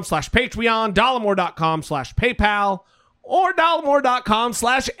dollemore.com/Patreon, dollemore.com/PayPal, or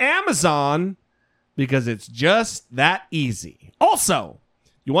dollemore.com/Amazon, because it's just that easy. Also,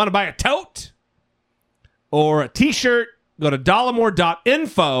 you want to buy a tote or a t-shirt, go to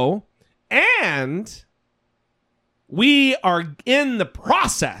dollemore.info, and we are in the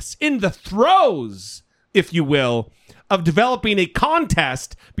process, in the throes, if you will, of developing a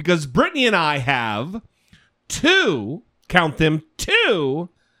contest, because Brittany and I have two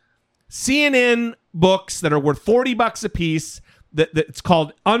CNN books that are worth $40 a piece that's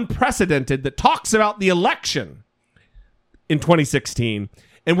called Unprecedented, that talks about the election in 2016.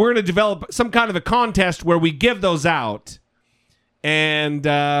 And we're going to develop some kind of a contest where we give those out, and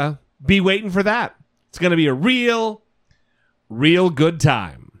be waiting for that. It's going to be a real good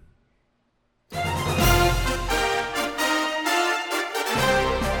time.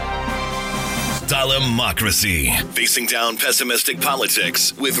 Dollemocracy. Facing down pessimistic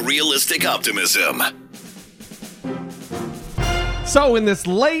politics with realistic optimism. So in this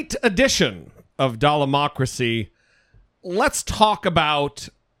late edition of Dollemocracy, let's talk about,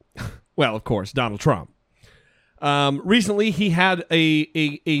 well, of course, Donald Trump. Recently, he had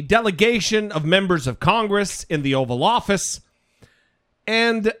a delegation of members of Congress in the Oval Office,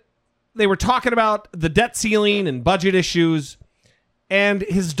 and they were talking about the debt ceiling and budget issues. And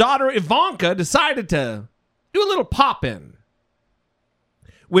his daughter, Ivanka, decided to do a little pop-in,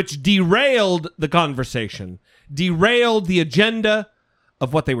 which derailed the conversation, derailed the agenda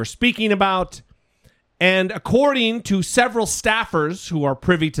of what they were speaking about. And according to several staffers who are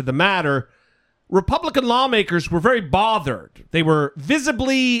privy to the matter, Republican lawmakers were very bothered. They were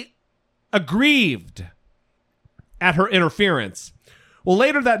visibly aggrieved at her interference. Well,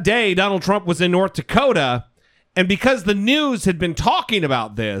 later that day, Donald Trump was in North Dakota, and because the news had been talking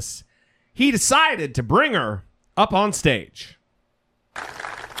about this, he decided to bring her up on stage.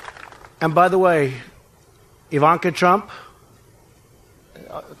 And by the way, Ivanka Trump,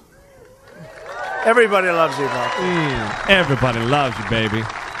 everybody loves Ivanka. Everybody loves you, baby.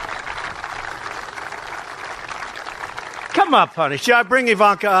 Come up, honey. Should I bring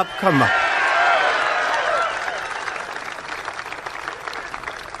Ivanka up? Come on.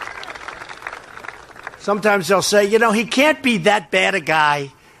 Sometimes they'll say, you know, he can't be that bad a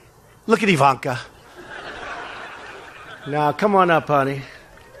guy. Look at Ivanka. Now, come on up, honey.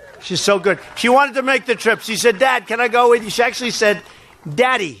 She's so good. She wanted to make the trip. She said, Dad, can I go with you? She actually said,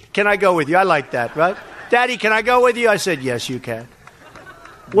 Daddy, can I go with you? I like that, right? Daddy, can I go with you? I said, yes, you can.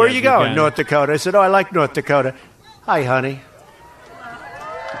 Where are you going? Can. North Dakota. I said, oh, I like North Dakota. Hi, honey.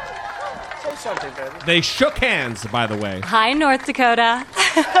 Say something, baby. They shook hands, by the way. Hi, North Dakota.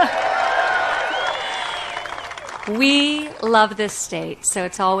 We love this state, so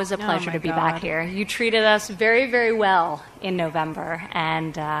it's always a pleasure to be back here. You treated us very, very well in November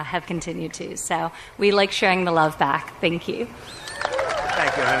and have continued to. So we like sharing the love back. Thank you.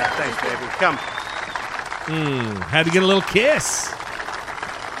 Thank you, honey. Thanks, baby. Come. Had to get a little kiss.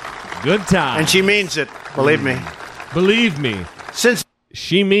 Good time. And she means it. Believe me. Believe me. Since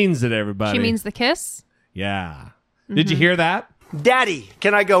she means it, everybody. She means the kiss? Yeah. Did you hear that? Daddy,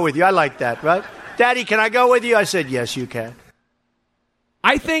 can I go with you? I like that, right? Daddy, can I go with you? I said, yes, you can.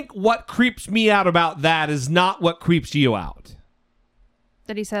 I think what creeps me out about that is not what creeps you out.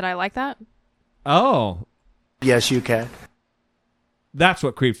 That he said, I like that? Oh. Yes, you can. That's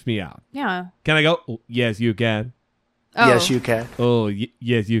what creeps me out. Yeah. Can I go? Oh, yes, you can. Oh. Yes, you can. Oh,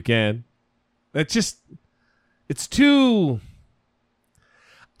 yes, you can. It's just, it's too...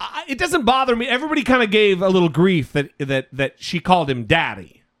 it doesn't bother me. Everybody kind of gave a little grief that she called him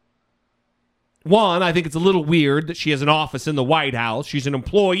daddy. One, I think it's a little weird that she has an office in the White House. She's an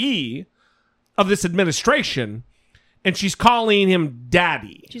employee of this administration, and she's calling him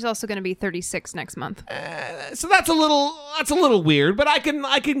daddy. She's also going to be 36 next month. So that's a little weird, but I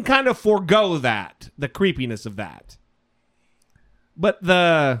can kind of forego that, the creepiness of that. But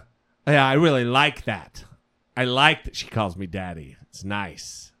I really like that. I like that she calls me daddy. It's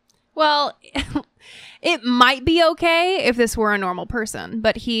nice. Well, it might be okay if this were a normal person,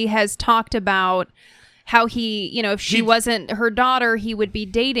 but he has talked about how he, if she wasn't her daughter, he would be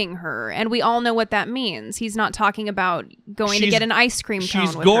dating her. And we all know what that means. He's not talking about going to get an ice cream cone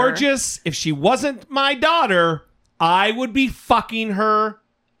with her. She's gorgeous. If she wasn't my daughter, I would be fucking her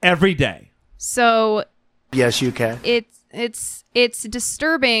every day. So yes, you can. It's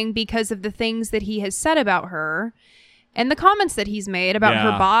disturbing because of the things that he has said about her and the comments that he's made about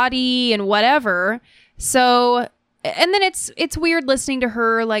her body and whatever. So And then it's weird listening to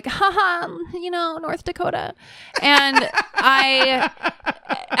her like, haha, North Dakota. And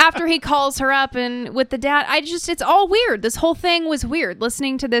after he calls her up and with the dad, it's all weird. This whole thing was weird.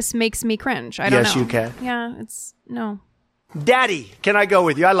 Listening to this makes me cringe. I don't know. Yes, you can. Yeah, no. Daddy, can I go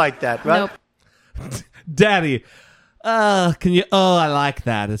with you? I like that, right? Nope. Daddy, can you? Oh, I like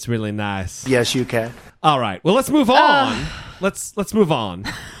that. It's really nice. Yes, you can. All right. Well, let's move on. Let's move on.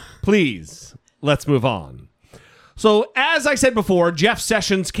 Please, let's move on. So, as I said before, Jeff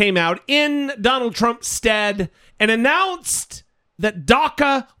Sessions came out in Donald Trump's stead and announced that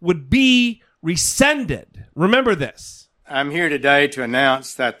DACA would be rescinded. Remember this. I'm here today to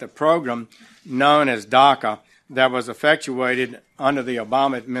announce that the program known as DACA that was effectuated under the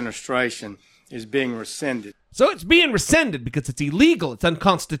Obama administration is being rescinded. So it's being rescinded because it's illegal. It's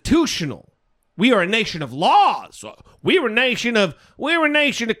unconstitutional. We are a nation of laws. We're a nation of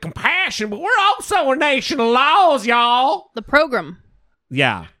compassion, but we're also a nation of laws, y'all. The program.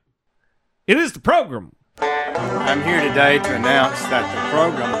 Yeah. It is the program. I'm here today to announce that the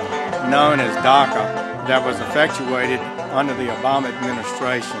program known as DACA that was effectuated under the Obama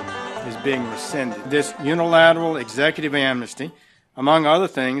administration is being rescinded. This unilateral executive amnesty, among other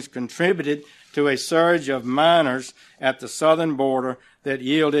things, contributed to a surge of minors at the southern border that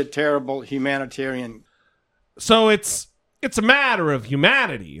yielded terrible humanitarian. So it's a matter of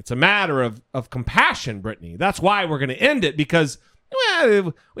humanity. It's a matter of compassion, Brittany. That's why we're going to end it, because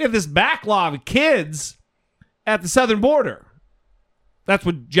we have this backlog of kids at the southern border. That's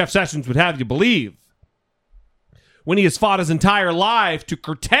what Jeff Sessions would have you believe, when he has fought his entire life to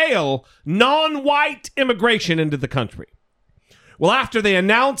curtail non-white immigration into the country. Well, after they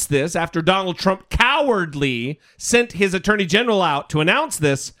announced this, after Donald Trump cowardly sent his attorney general out to announce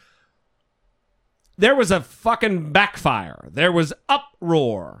this, there was a fucking backfire. There was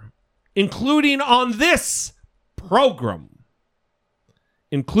uproar, including on this program,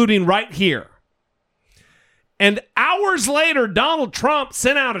 including right here. And hours later, Donald Trump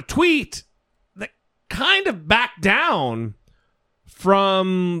sent out a tweet that kind of backed down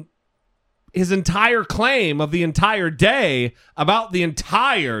from his entire claim of the entire day about the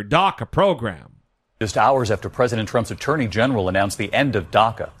entire DACA program. Just hours after President Trump's attorney general announced the end of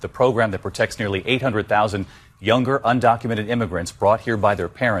DACA, the program that protects nearly 800,000 younger undocumented immigrants brought here by their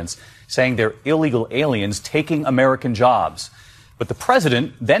parents, saying they're illegal aliens taking American jobs. But the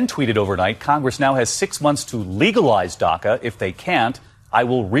president then tweeted overnight, Congress now has 6 months to legalize DACA. If they can't, I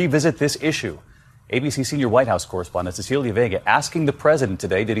will revisit this issue. ABC senior White House correspondent Cecilia Vega asking the president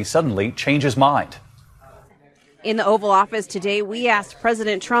today, did he suddenly change his mind? In the Oval Office today, we asked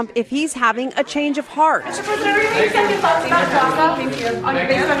President Trump if he's having a change of heart. Mr. President, are you second thoughts about DACA?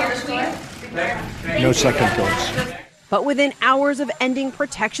 Based on your tweet? No second thoughts. But within hours of ending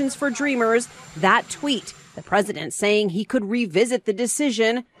protections for Dreamers, that tweet, the president saying he could revisit the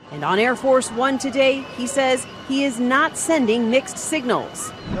decision. And on Air Force One today, he says he is not sending mixed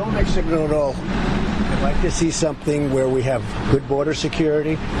signals. No mixed signal at all. I'd like to see something where we have good border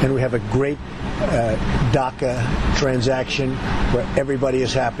security and we have a great DACA transaction where everybody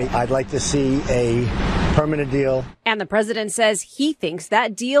is happy. I'd like to see a permanent deal. And the president says he thinks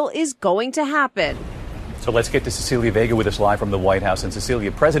that deal is going to happen. So let's get to Cecilia Vega with us live from the White House. And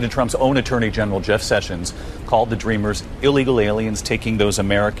Cecilia, President Trump's own Attorney General, Jeff Sessions, called the Dreamers illegal aliens taking those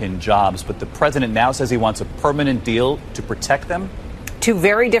American jobs. But the president now says he wants a permanent deal to protect them. Two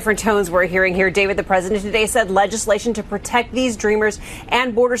very different tones we're hearing here. David, the president today said legislation to protect these Dreamers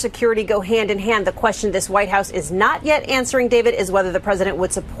and border security go hand in hand. The question this White House is not yet answering, David, is whether the president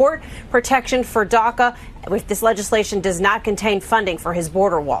would support protection for DACA if this legislation does not contain funding for his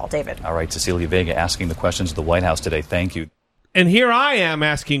border wall. David. All right, Cecilia Vega asking the questions of the White House today. Thank you. And here I am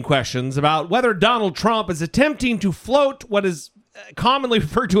asking questions about whether Donald Trump is attempting to float what is commonly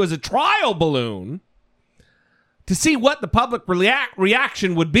referred to as a trial balloon to see what the public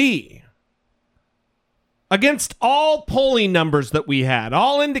reaction would be. Against all polling numbers that we had,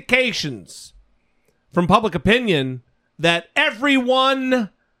 all indications from public opinion that everyone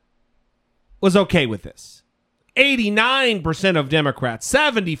was okay with this. 89% of Democrats,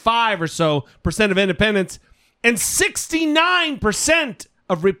 75 or so percent of independents, and 69%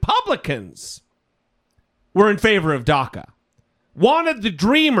 of Republicans were in favor of DACA. Wanted the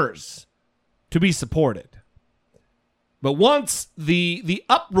Dreamers to be supported. But once the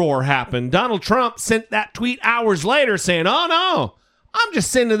uproar happened, Donald Trump sent that tweet hours later saying, oh no, I'm just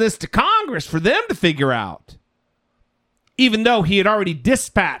sending this to Congress for them to figure out. Even though he had already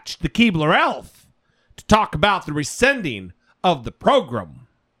dispatched the Keebler elf to talk about the rescinding of the program.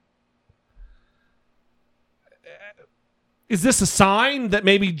 Is this a sign that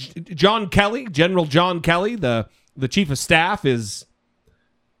maybe General John Kelly, the the chief of staff is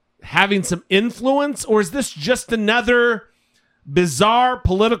having some influence, or is this just another bizarre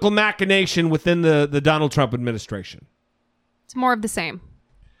political machination within the Donald Trump administration? It's more of the same,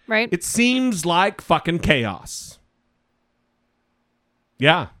 right? It seems like fucking chaos.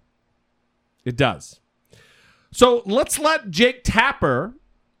 Yeah, it does. So let's let Jake Tapper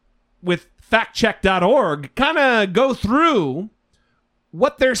with factcheck.org kind of go through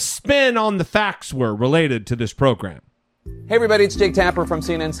what their spin on the facts were related to this program. Hey everybody, it's Jake Tapper from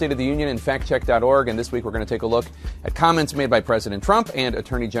CNN State of the Union and factcheck.org, and this week we're going to take a look at comments made by President Trump and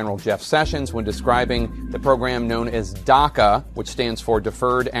Attorney General Jeff Sessions when describing the program known as DACA, which stands for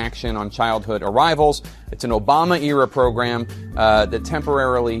Deferred Action on Childhood Arrivals. It's an Obama-era program that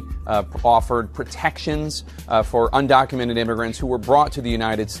temporarily offered protections for undocumented immigrants who were brought to the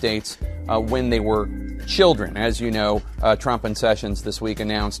United States when they were children. As you know, Trump and Sessions this week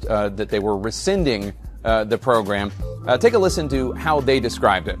announced that they were rescinding the program. Take a listen to how they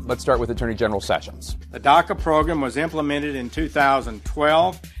described it. Let's start with Attorney General Sessions. The DACA program was implemented in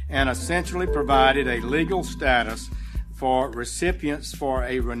 2012 and essentially provided a legal status for recipients for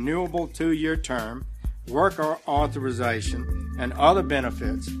a renewable 2-year term, work authorization, and other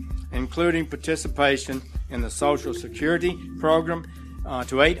benefits, including participation in the Social Security program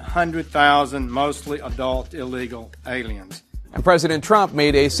to 800,000 mostly adult illegal aliens. And President Trump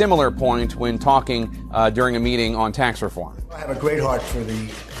made a similar point when talking during a meeting on tax reform. I have a great heart for the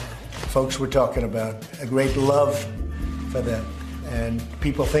folks we're talking about, a great love for them. And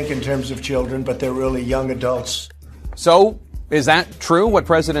people think in terms of children, but they're really young adults. So, is that true, what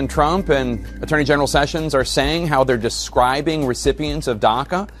President Trump and Attorney General Sessions are saying, how they're describing recipients of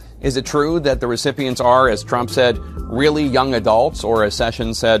DACA? Is it true that the recipients are, as Trump said, really young adults, or as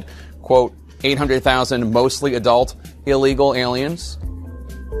Sessions said, quote, 800,000 mostly adult illegal aliens?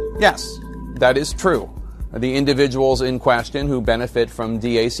 Yes, that is true. The individuals in question who benefit from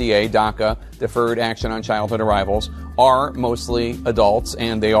DACA, DACA, Deferred Action on Childhood Arrivals, are mostly adults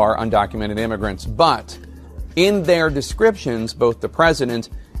and they are undocumented immigrants. But in their descriptions, both the President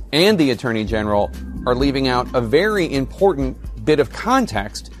and the Attorney General are leaving out a very important bit of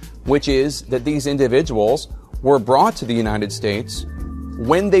context, which is that these individuals were brought to the United States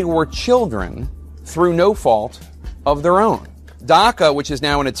when they were children through no fault of their own. DACA, which is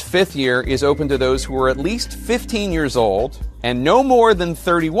now in its 5th year, is open to those who are at least 15 years old and no more than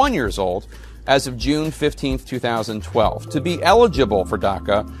 31 years old as of June 15, 2012. To be eligible for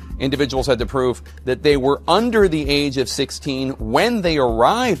DACA, individuals had to prove that they were under the age of 16 when they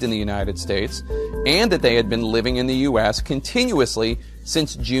arrived in the United States and that they had been living in the U.S. continuously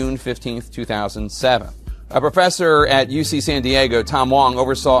since June 15, 2007. A professor at UC San Diego, Tom Wong,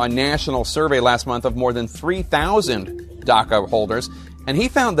 oversaw a national survey last month of more than 3,000 DACA holders, and he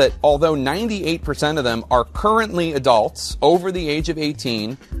found that although 98% of them are currently adults over the age of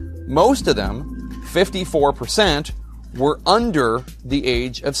 18, most of them, 54%, were under the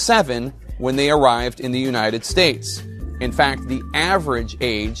age of 7 when they arrived in the United States. In fact, the average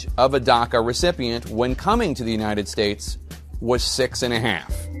age of a DACA recipient when coming to the United States was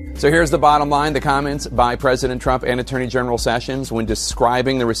 6.5. So here's the bottom line. The comments by President Trump and Attorney General Sessions when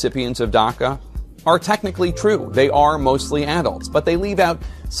describing the recipients of DACA are technically true. They are mostly adults, but they leave out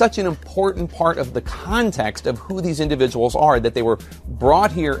such an important part of the context of who these individuals are, that they were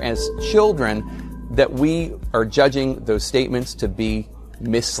brought here as children, that we are judging those statements to be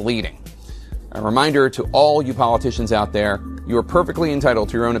misleading. A reminder to all you politicians out there, you are perfectly entitled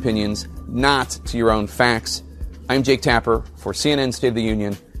to your own opinions, not to your own facts. I'm Jake Tapper for CNN State of the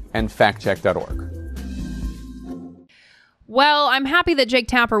Union and factcheck.org. Well, I'm happy that Jake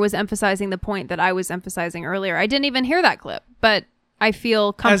Tapper was emphasizing the point that I was emphasizing earlier. I didn't even hear that clip, but I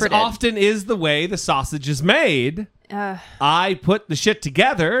feel comforted. As often is the way the sausage is made, I put the shit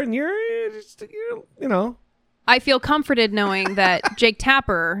together and you're you know. I feel comforted knowing that Jake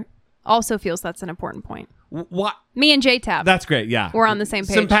Tapper also feels that's an important point. What? Me and J-Tap. That's great, yeah. We're on the same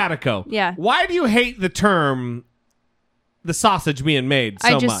page. Simpatico. Yeah. Why do you hate the term the sausage being made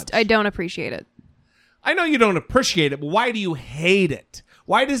so much? I don't appreciate it. I know you don't appreciate it, but why do you hate it?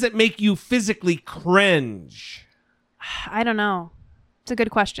 Why does it make you physically cringe? I don't know. It's a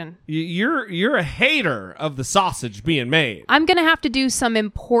good question. You're a hater of the sausage being made. I'm going to have to do some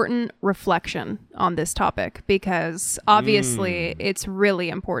important reflection on this topic because obviously it's really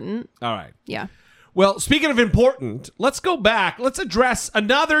important. All right. Yeah. Well, speaking of important, let's go back. Let's address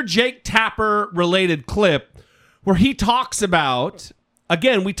another Jake Tapper related clip where he talks about,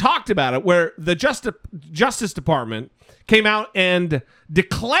 again, we talked about it, where the Justice Department came out and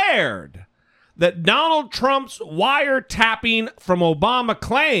declared that Donald Trump's wiretapping from Obama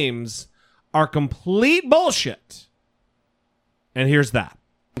claims are complete bullshit. And here's that.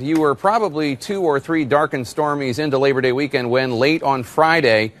 You were probably 2 or 3 dark and stormies into Labor Day weekend when, late on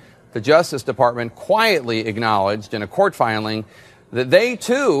Friday, the Justice Department quietly acknowledged in a court filing that they,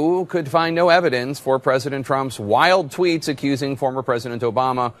 too, could find no evidence for President Trump's wild tweets accusing former President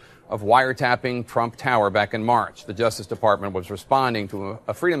Obama of wiretapping Trump Tower back in March. The Justice Department was responding to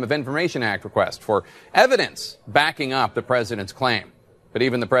a Freedom of Information Act request for evidence backing up the president's claim. But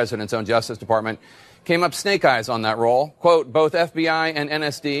even the president's own Justice Department came up snake eyes on that role. Quote, both FBI and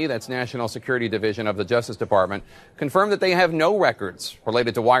NSD, that's National Security Division of the Justice Department, confirmed that they have no records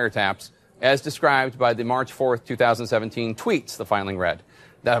related to wiretaps as described by the March 4th, 2017 tweets, the filing read.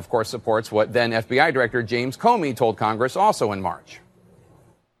 That, of course, supports what then FBI Director James Comey told Congress also in March.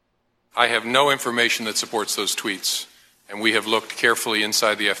 I have no information that supports those tweets, and we have looked carefully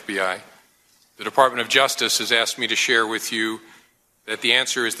inside the FBI. The Department of Justice has asked me to share with you that the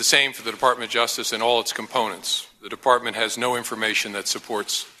answer is the same for the Department of Justice and all its components. The department has no information that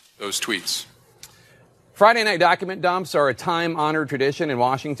supports those tweets. Friday night document dumps are a time-honored tradition in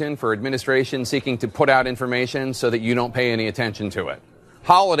Washington for administration seeking to put out information so that you don't pay any attention to it.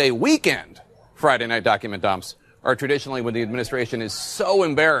 Holiday weekend Friday night document dumps are traditionally when the administration is so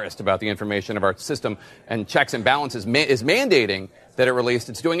embarrassed about the information of our system and checks and balances is mandating that it released.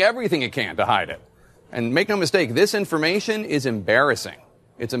 It's doing everything it can to hide it. And make no mistake, this information is embarrassing.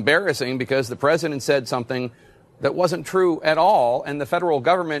 It's embarrassing because the president said something that wasn't true at all, and the federal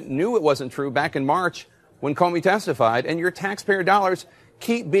government knew it wasn't true back in March when Comey testified, and your taxpayer dollars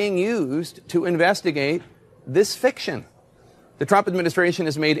keep being used to investigate this fiction. The Trump administration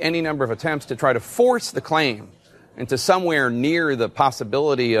has made any number of attempts to try to force the claim into somewhere near the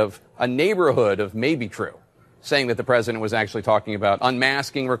possibility of a neighborhood of maybe true, saying that the president was actually talking about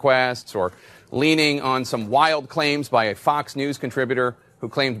unmasking requests or leaning on some wild claims by a Fox News contributor who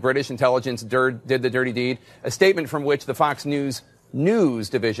claimed British intelligence did the dirty deed, a statement from which the Fox News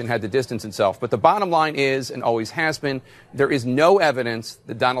division had to distance itself. But the bottom line is, and always has been, there is no evidence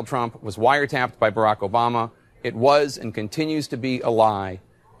that Donald Trump was wiretapped by Barack Obama. It was and continues to be a lie.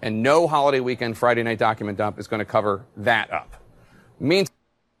 And no holiday weekend Friday night document dump is going to cover that up.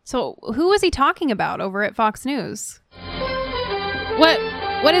 So who was he talking about over at Fox News?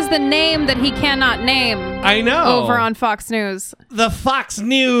 What is the name that he cannot name? I know. Over on Fox News. The Fox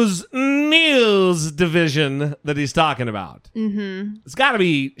News division that he's talking about. Mm-hmm. It's got to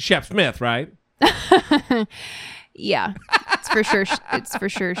be Shep Smith, right? Yeah, it's for sure. It's for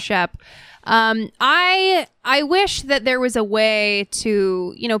sure Shep. I wish that there was a way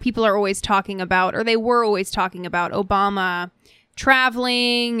to, people are always talking about, or they were always talking about Obama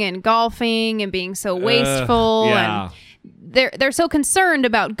traveling and golfing and being so wasteful. Yeah. And they're so concerned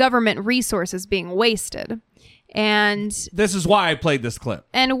about government resources being wasted. And this is why I played this clip.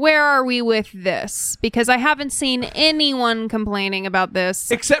 And where are we with this? Because I haven't seen anyone complaining about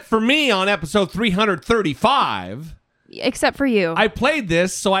this. Except for me on episode 335. Except for you. I played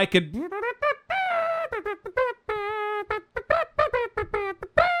this so I could...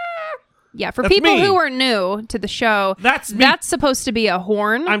 Yeah, for people who are new to the show, that's supposed to be a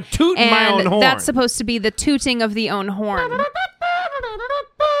horn. I'm tooting my own horn. That's supposed to be the tooting of the own horn.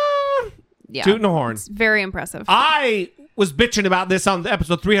 Yeah, tooting a horn. It's very impressive. I was bitching about this on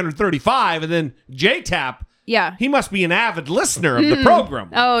episode 335, and then J-Tap, yeah, he must be an avid listener of the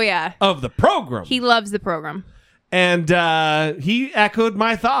program. Oh, yeah. Of the program. He loves the program. And he echoed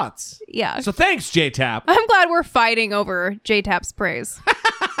my thoughts. Yeah. So thanks, J-Tap. I'm glad we're fighting over J-Tap's praise.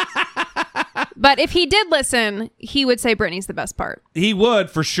 But if he did listen, he would say Brittany's the best part. He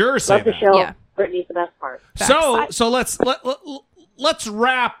would for sure say Love the that. show. Yeah. Brittany's the best part. So let's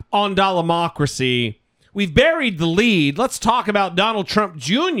wrap on Dollamocracy. We've buried the lead. Let's talk about Donald Trump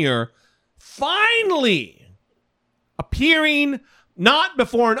Jr. finally appearing not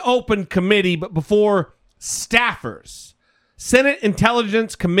before an open committee, but before staffers, Senate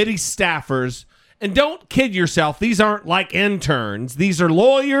Intelligence Committee staffers. And don't kid yourself, these aren't like interns. These are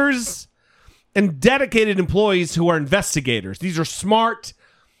lawyers and dedicated employees who are investigators. These are smart,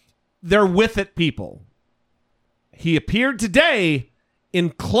 they're with it people. He appeared today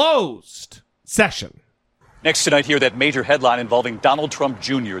in closed session. Next tonight, hear that major headline involving Donald Trump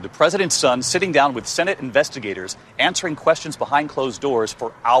Jr., the president's son, sitting down with Senate investigators, answering questions behind closed doors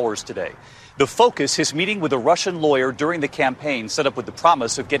for hours today. The focus, his meeting with a Russian lawyer during the campaign, set up with the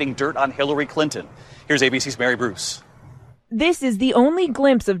promise of getting dirt on Hillary Clinton. Here's ABC's Mary Bruce. This is the only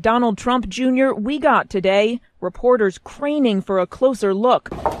glimpse of Donald Trump Jr. we got today, reporters craning for a closer look.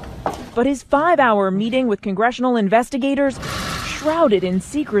 But his 5-hour meeting with congressional investigators shrouded in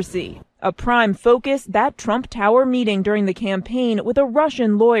secrecy. A prime focus, that Trump Tower meeting during the campaign with a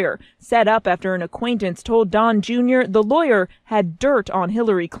Russian lawyer, set up after an acquaintance told Don Jr. the lawyer had dirt on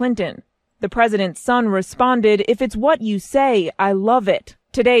Hillary Clinton. The president's son responded, "If it's what you say, I love it."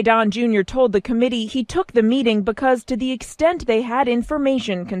 Today, Don Jr. told the committee he took the meeting because to the extent they had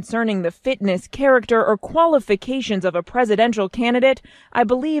information concerning the fitness, character, or qualifications of a presidential candidate, I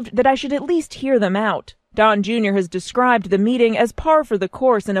believed that I should at least hear them out. Don Jr. has described the meeting as par for the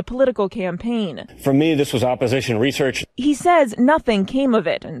course in a political campaign. For me, this was opposition research. He says nothing came of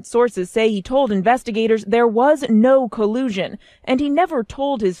it, and sources say he told investigators there was no collusion, and he never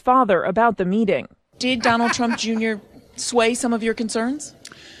told his father about the meeting. Did Donald Trump Jr. sway some of your concerns?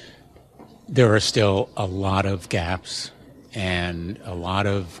 There are still a lot of gaps and a lot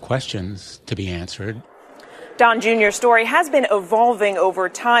of questions to be answered. Don Jr.'s story has been evolving over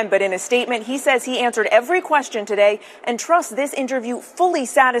time, but in a statement, he says he answered every question today and trusts this interview fully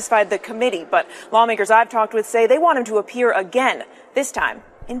satisfied the committee. But lawmakers I've talked with say they want him to appear again, this time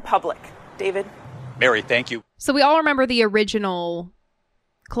in public. David? Mary, thank you. So we all remember the original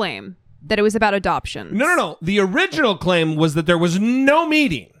claim that it was about adoption. No. The original claim was that there was no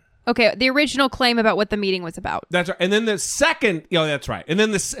meeting. Okay, the original claim about what the meeting was about. That's right. And then the second, that's right. And then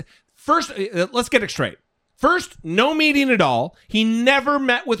the first, let's get it straight. First, no meeting at all. He never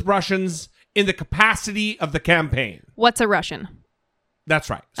met with Russians in the capacity of the campaign. What's a Russian?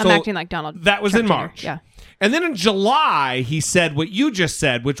 That's right. I'm acting like Donald. That was Trump in Jr. March. Yeah. And then in July, he said what you just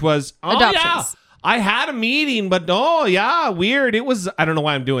said, which was, adoptions. I had a meeting, but weird. It was, I don't know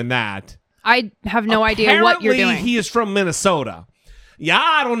why I'm doing that. I have no idea what you're doing. Apparently, he is from Minnesota. Yeah,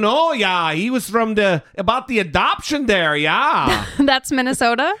 I don't know. Yeah, he was from about the adoption there. Yeah. That's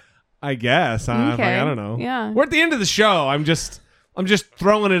Minnesota? I guess. Okay. I don't know. Yeah. We're at the end of the show. I'm just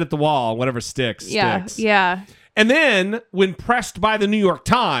throwing it at the wall. Whatever sticks, sticks. Yeah. And then when pressed by the New York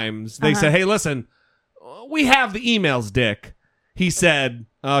Times, they said, "Hey, listen, we have the emails, Dick." He said,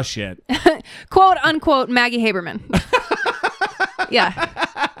 "Oh shit." Quote unquote Maggie Haberman. Yeah.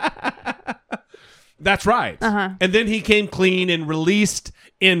 That's right. And then he came clean and released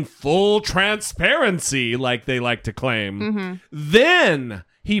in full transparency, like they like to claim. Mm-hmm. Then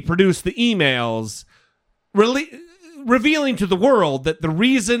he produced the emails revealing to the world that the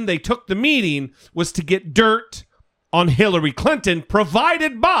reason they took the meeting was to get dirt on Hillary Clinton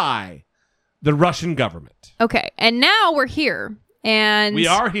provided by the Russian government. Okay, and now we're here. And we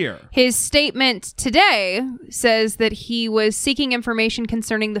are here. His statement today says that he was seeking information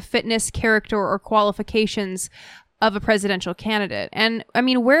concerning the fitness, character, or qualifications of a presidential candidate. And I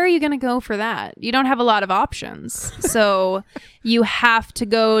mean, where are you going to go for that? You don't have a lot of options. So you have to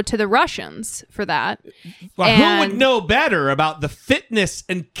go to the Russians for that. Well, who would know better about the fitness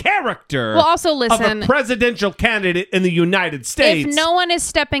and character of a presidential candidate in the United States? If no one is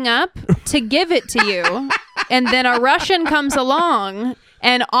stepping up to give it to you, and then a Russian comes along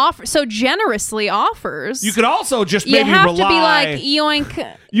and generously offers, you could also just maybe you have rely. To be like, yoink,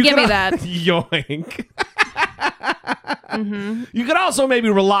 give me that. Yoink. You could also maybe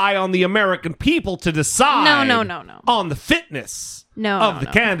rely on the American people to decide No. on the fitness of the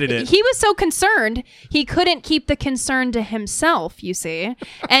candidate. He was so concerned, he couldn't keep the concern to himself, you see.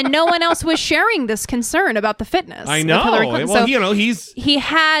 And no one else was sharing this concern about the fitness. I know. Well, he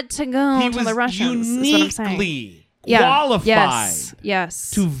had to go to the Russians. Uniquely qualified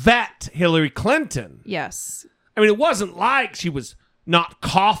yes. to vet Hillary Clinton. Yes. I mean, it wasn't like she was not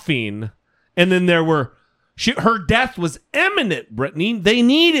coughing and then there were... her death was imminent, Brittany. They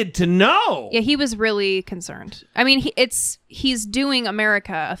needed to know. Yeah, he was really concerned. I mean, he's doing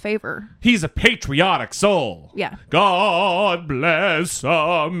America a favor. He's a patriotic soul. Yeah. God bless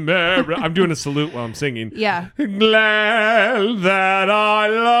America. I'm doing a salute while I'm singing. Yeah. Glad that I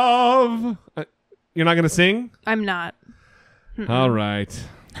love. You're not going to sing? I'm not. All right.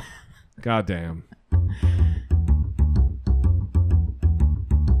 Goddamn.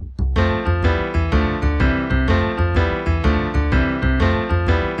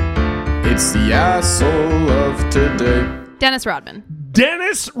 It's the asshole of today. Dennis Rodman.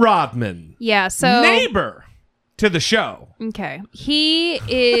 Yeah, so... neighbor to the show. Okay. He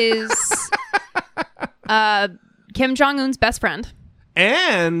is Kim Jong-un's best friend.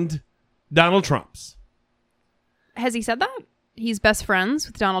 And Donald Trump's. Has he said that? He's best friends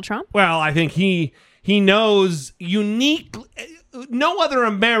with Donald Trump? Well, I think he knows uniquely... No other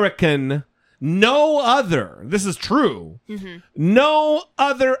American... this is true. Mm-hmm. No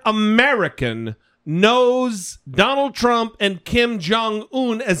other American knows Donald Trump and Kim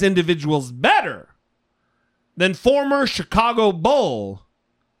Jong-un as individuals better than former Chicago Bull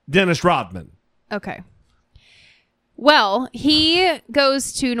Dennis Rodman. Okay. Well, he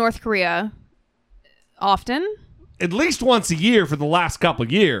goes to North Korea often. At least once a year for the last couple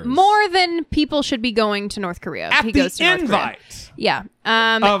of years. More than people should be going to North Korea. At he the goes to North invite Korea.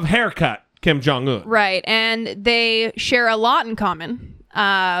 Yeah. Of haircut Kim Jong-un. Right. And they share a lot in common.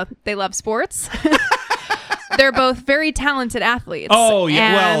 They love sports. They're both very talented athletes. Oh,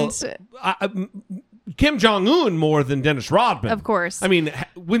 yeah. And Kim Jong-un more than Dennis Rodman. Of course. I mean,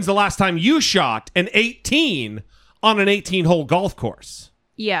 when's the last time you shot an 18 on an 18-hole golf course?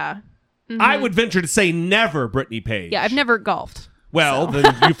 Yeah. Mm-hmm. I would venture to say never, Brittany Page. Yeah, I've never golfed. Well,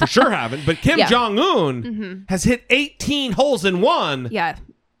 then you for sure haven't. But Kim Jong-un has hit 18 holes in one. Yeah,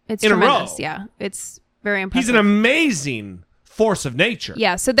 it's in tremendous. a row. Yeah, it's very impressive. He's an amazing force of nature.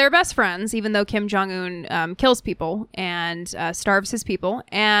 Yeah, so they're best friends, even though Kim Jong-un kills people and starves his people.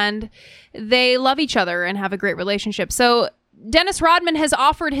 And they love each other and have a great relationship. So Dennis Rodman has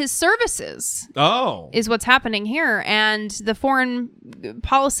offered his services. Oh. Is what's happening here. And the foreign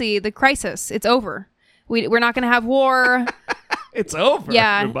policy, the crisis, it's over. We're not going to have war. It's over.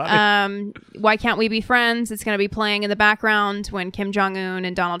 Yeah. Everybody. Why can't we be friends? It's going to be playing in the background when Kim Jong-un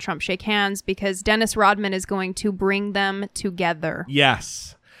and Donald Trump shake hands because Dennis Rodman is going to bring them together.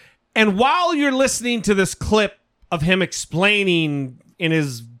 Yes. And while you're listening to this clip of him explaining in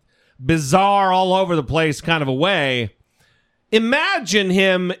his bizarre, all over the place kind of a way, imagine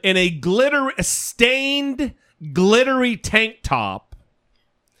him in a stained, glittery tank top.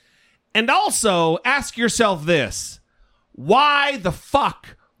 And also ask yourself this. Why the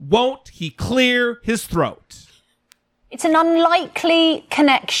fuck won't he clear his throat? It's an unlikely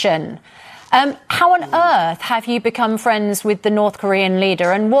connection. How on earth have you become friends with the North Korean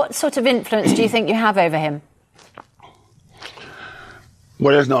leader, and what sort of influence do you think you have over him?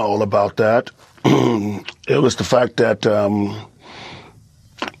 Well, it's not all about that. It was the fact that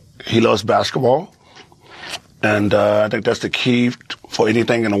he loves basketball, and I think that's the key for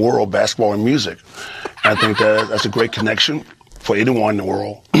anything in the world, basketball and music. I think that's a great connection for anyone in the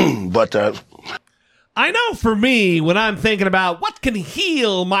world. But I know for me, when I'm thinking about what can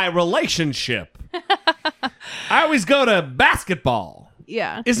heal my relationship, I always go to basketball.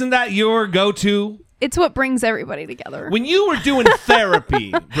 Yeah. Isn't that your go-to? It's what brings everybody together. When you were doing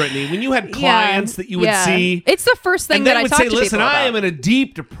therapy, Brittany, when you had clients that you would see. It's the first thing and that they I would talk say, to people listen, about. I am in a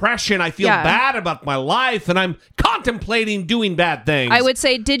deep depression. I feel bad about my life, and I'm contemplating doing bad things. I would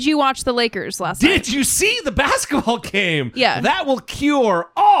say, did you watch the Lakers last night? Did you see the basketball game? Yeah. That will cure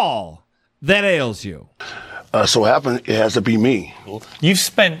all that ails you. So what happened, it has to be me. You've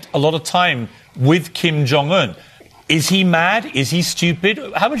spent a lot of time with Kim Jong-un. Is he mad? Is he stupid?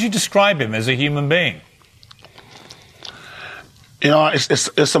 How would you describe him as a human being? You know,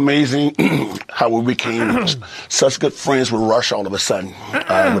 it's amazing how we became such good friends with Russia all of a sudden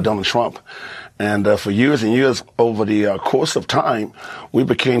with Donald Trump. And for years and years, over the course of time, we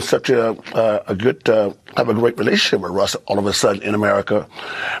became such a good, have a great relationship with Russia all of a sudden in America.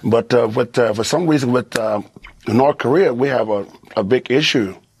 But for some reason with North Korea, we have a big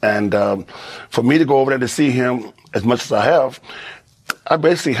issue. And for me to go over there to see him as much as I have, I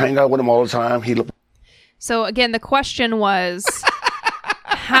basically hang out with him all the time. So again, the question was,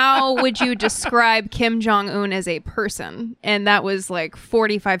 how would you describe Kim Jong-un as a person? And that was like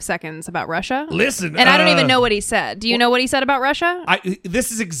 45 seconds about Russia. Listen. And I don't even know what he said. Do you know what he said about Russia?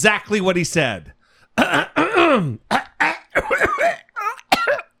 This is exactly what he said.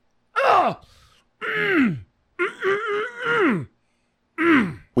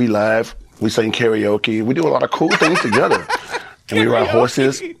 We laugh, we sing karaoke, we do a lot of cool things together. And we ride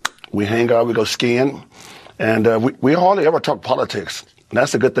horses, we hang out, we go skiing. And we hardly ever talk politics. And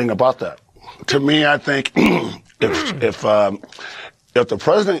that's the good thing about that. To me, I think if the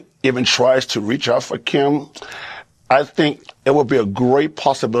president even tries to reach out for Kim, I think it would be a great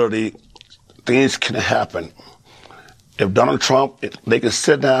possibility things can happen. If Donald Trump, they can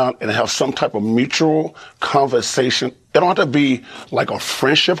sit down and have some type of mutual conversation. It don't have to be like a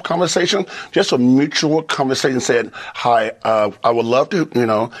friendship conversation, just a mutual conversation saying, hi, I would love to,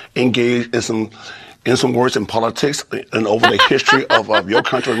 engage in some words in politics and over the history of your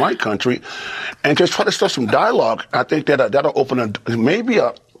country and my country, and just try to start some dialogue. I think that'll open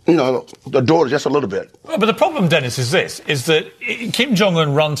the door just a little bit. Well, but the problem, Dennis, is that Kim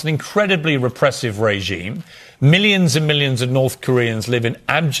Jong-un runs an incredibly repressive regime. Millions and millions of North Koreans live in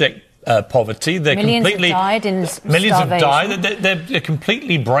abject poverty. They're Millions completely have died in millions have starvation. died. They're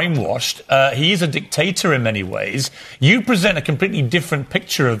completely brainwashed. He is a dictator in many ways. You present a completely different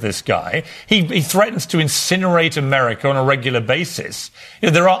picture of this guy. He threatens to incinerate America on a regular basis.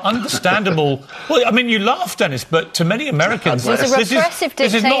 There are understandable. Well, I mean, you laugh, Dennis, but to many Americans, He's a repressive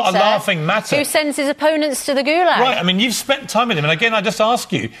this is not a laughing matter. who sends his opponents to the gulag. Right. I mean, you've spent time with him, and again, I just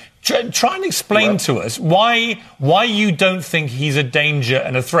ask you. Try and explain to us why you don't think he's a danger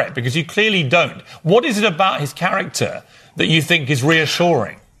and a threat, because you clearly don't. What is it about his character that you think is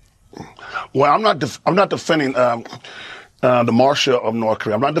reassuring? Well, I'm not defending the Marshal of North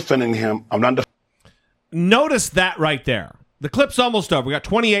Korea. I'm not defending him. Notice that right there. The clip's almost over. We got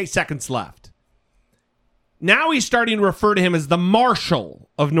 28 seconds left. Now he's starting to refer to him as the Marshal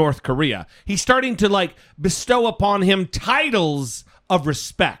of North Korea. He's starting to bestow upon him titles of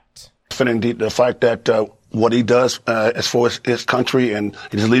respect. Defending the fact that what he does as far as his country and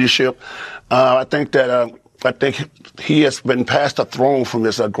his leadership, I think he has been passed the throne from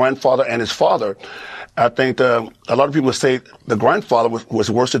his grandfather and his father. I think a lot of people say the grandfather was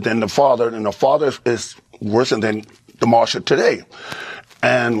worse than the father, and the father is worse than the Marshal today.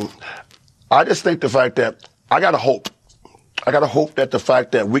 And I just think the fact that I got to hope that the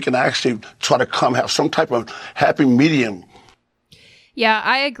fact that we can actually try to have some type of happy medium. Yeah,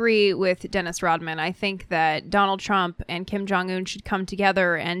 I agree with Dennis Rodman. I think that Donald Trump and Kim Jong-un should come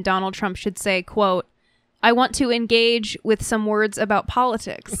together, and Donald Trump should say, quote, "I want to engage with some words about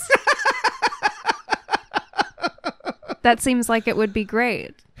politics." That seems like it would be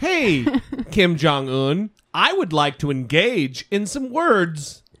great. Hey, Kim Jong-un, I would like to engage in some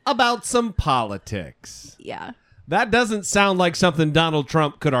words about some politics. Yeah. That doesn't sound like something Donald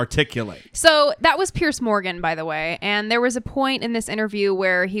Trump could articulate. So that was Piers Morgan, by the way. And there was a point in this interview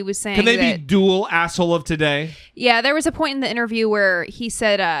where he was saying Can they be dual asshole of today? Yeah, there was a point in the interview where he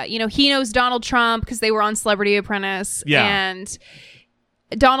said, he knows Donald Trump because they were on Celebrity Apprentice. Yeah. And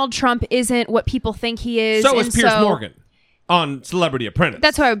Donald Trump isn't what people think he is. So is Piers Morgan on Celebrity Apprentice.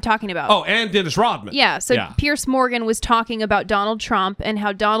 That's what I'm talking about. Oh, and Dennis Rodman. Yeah, so Piers Morgan was talking about Donald Trump and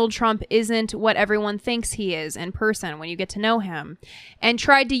how Donald Trump isn't what everyone thinks he is in person when you get to know him, and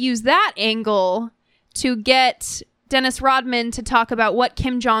tried to use that angle to get Dennis Rodman to talk about what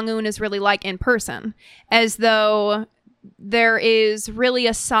Kim Jong-un is really like in person, as though there is really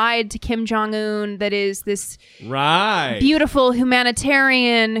a side to Kim Jong-un that is this beautiful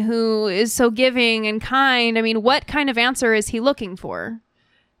humanitarian who is so giving and kind. I mean, what kind of answer is he looking for?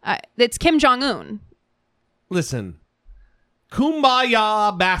 It's Kim Jong-un. Listen,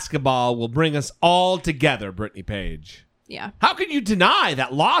 Kumbaya basketball will bring us all together, Brittany Page. Yeah. How can you deny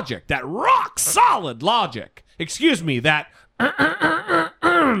that logic, that rock solid logic? Excuse me, that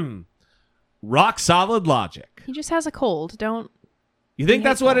rock solid logic. He just has a cold. You think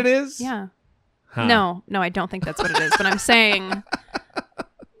that's what it is? Yeah. Huh. No, I don't think that's what it is. But I'm saying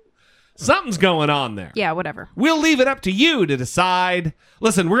something's going on there. Yeah, whatever. We'll leave it up to you to decide.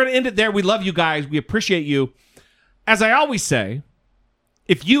 Listen, we're going to end it there. We love you guys. We appreciate you. As I always say,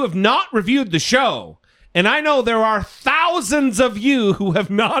 if you have not reviewed the show, and I know there are thousands of you who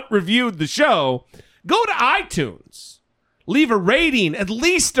have not reviewed the show, go to iTunes. Leave a rating, at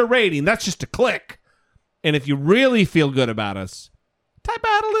least a rating. That's just a click. And if you really feel good about us, type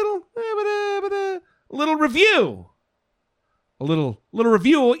out a little review. A little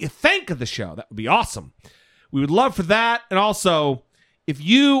review of what you think of the show. That would be awesome. We would love for that. And also, if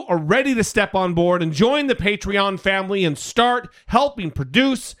you are ready to step on board and join the Patreon family and start helping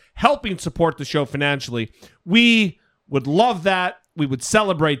produce, helping support the show financially, we would love that. We would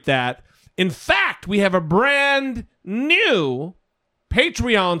celebrate that. In fact, we have a brand new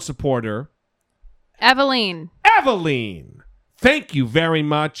Patreon supporter, Eveline. Thank you very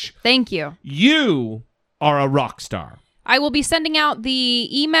much. Thank you. You are a rock star. I will be sending out the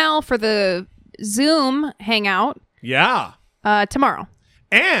email for the Zoom hangout. Yeah. Tomorrow.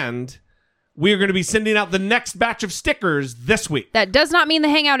 And we are going to be sending out the next batch of stickers this week. That does not mean the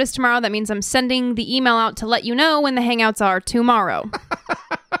hangout is tomorrow. That means I'm sending the email out to let you know when the hangouts are tomorrow.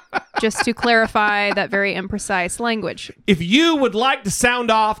 Just to clarify that very imprecise language. If you would like to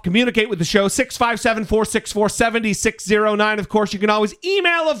sound off, communicate with the show, 657-464-7609. Of course, you can always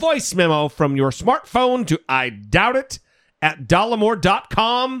email a voice memo from your smartphone to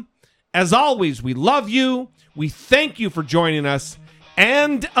idoubt@dollemore.com. As always, we love you. We thank you for joining us.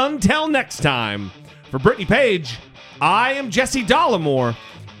 And until next time, for Brittany Page, I am Jesse Dollemore,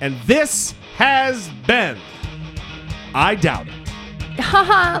 and this has been I Doubt It.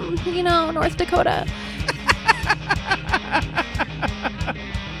 Haha, North Dakota.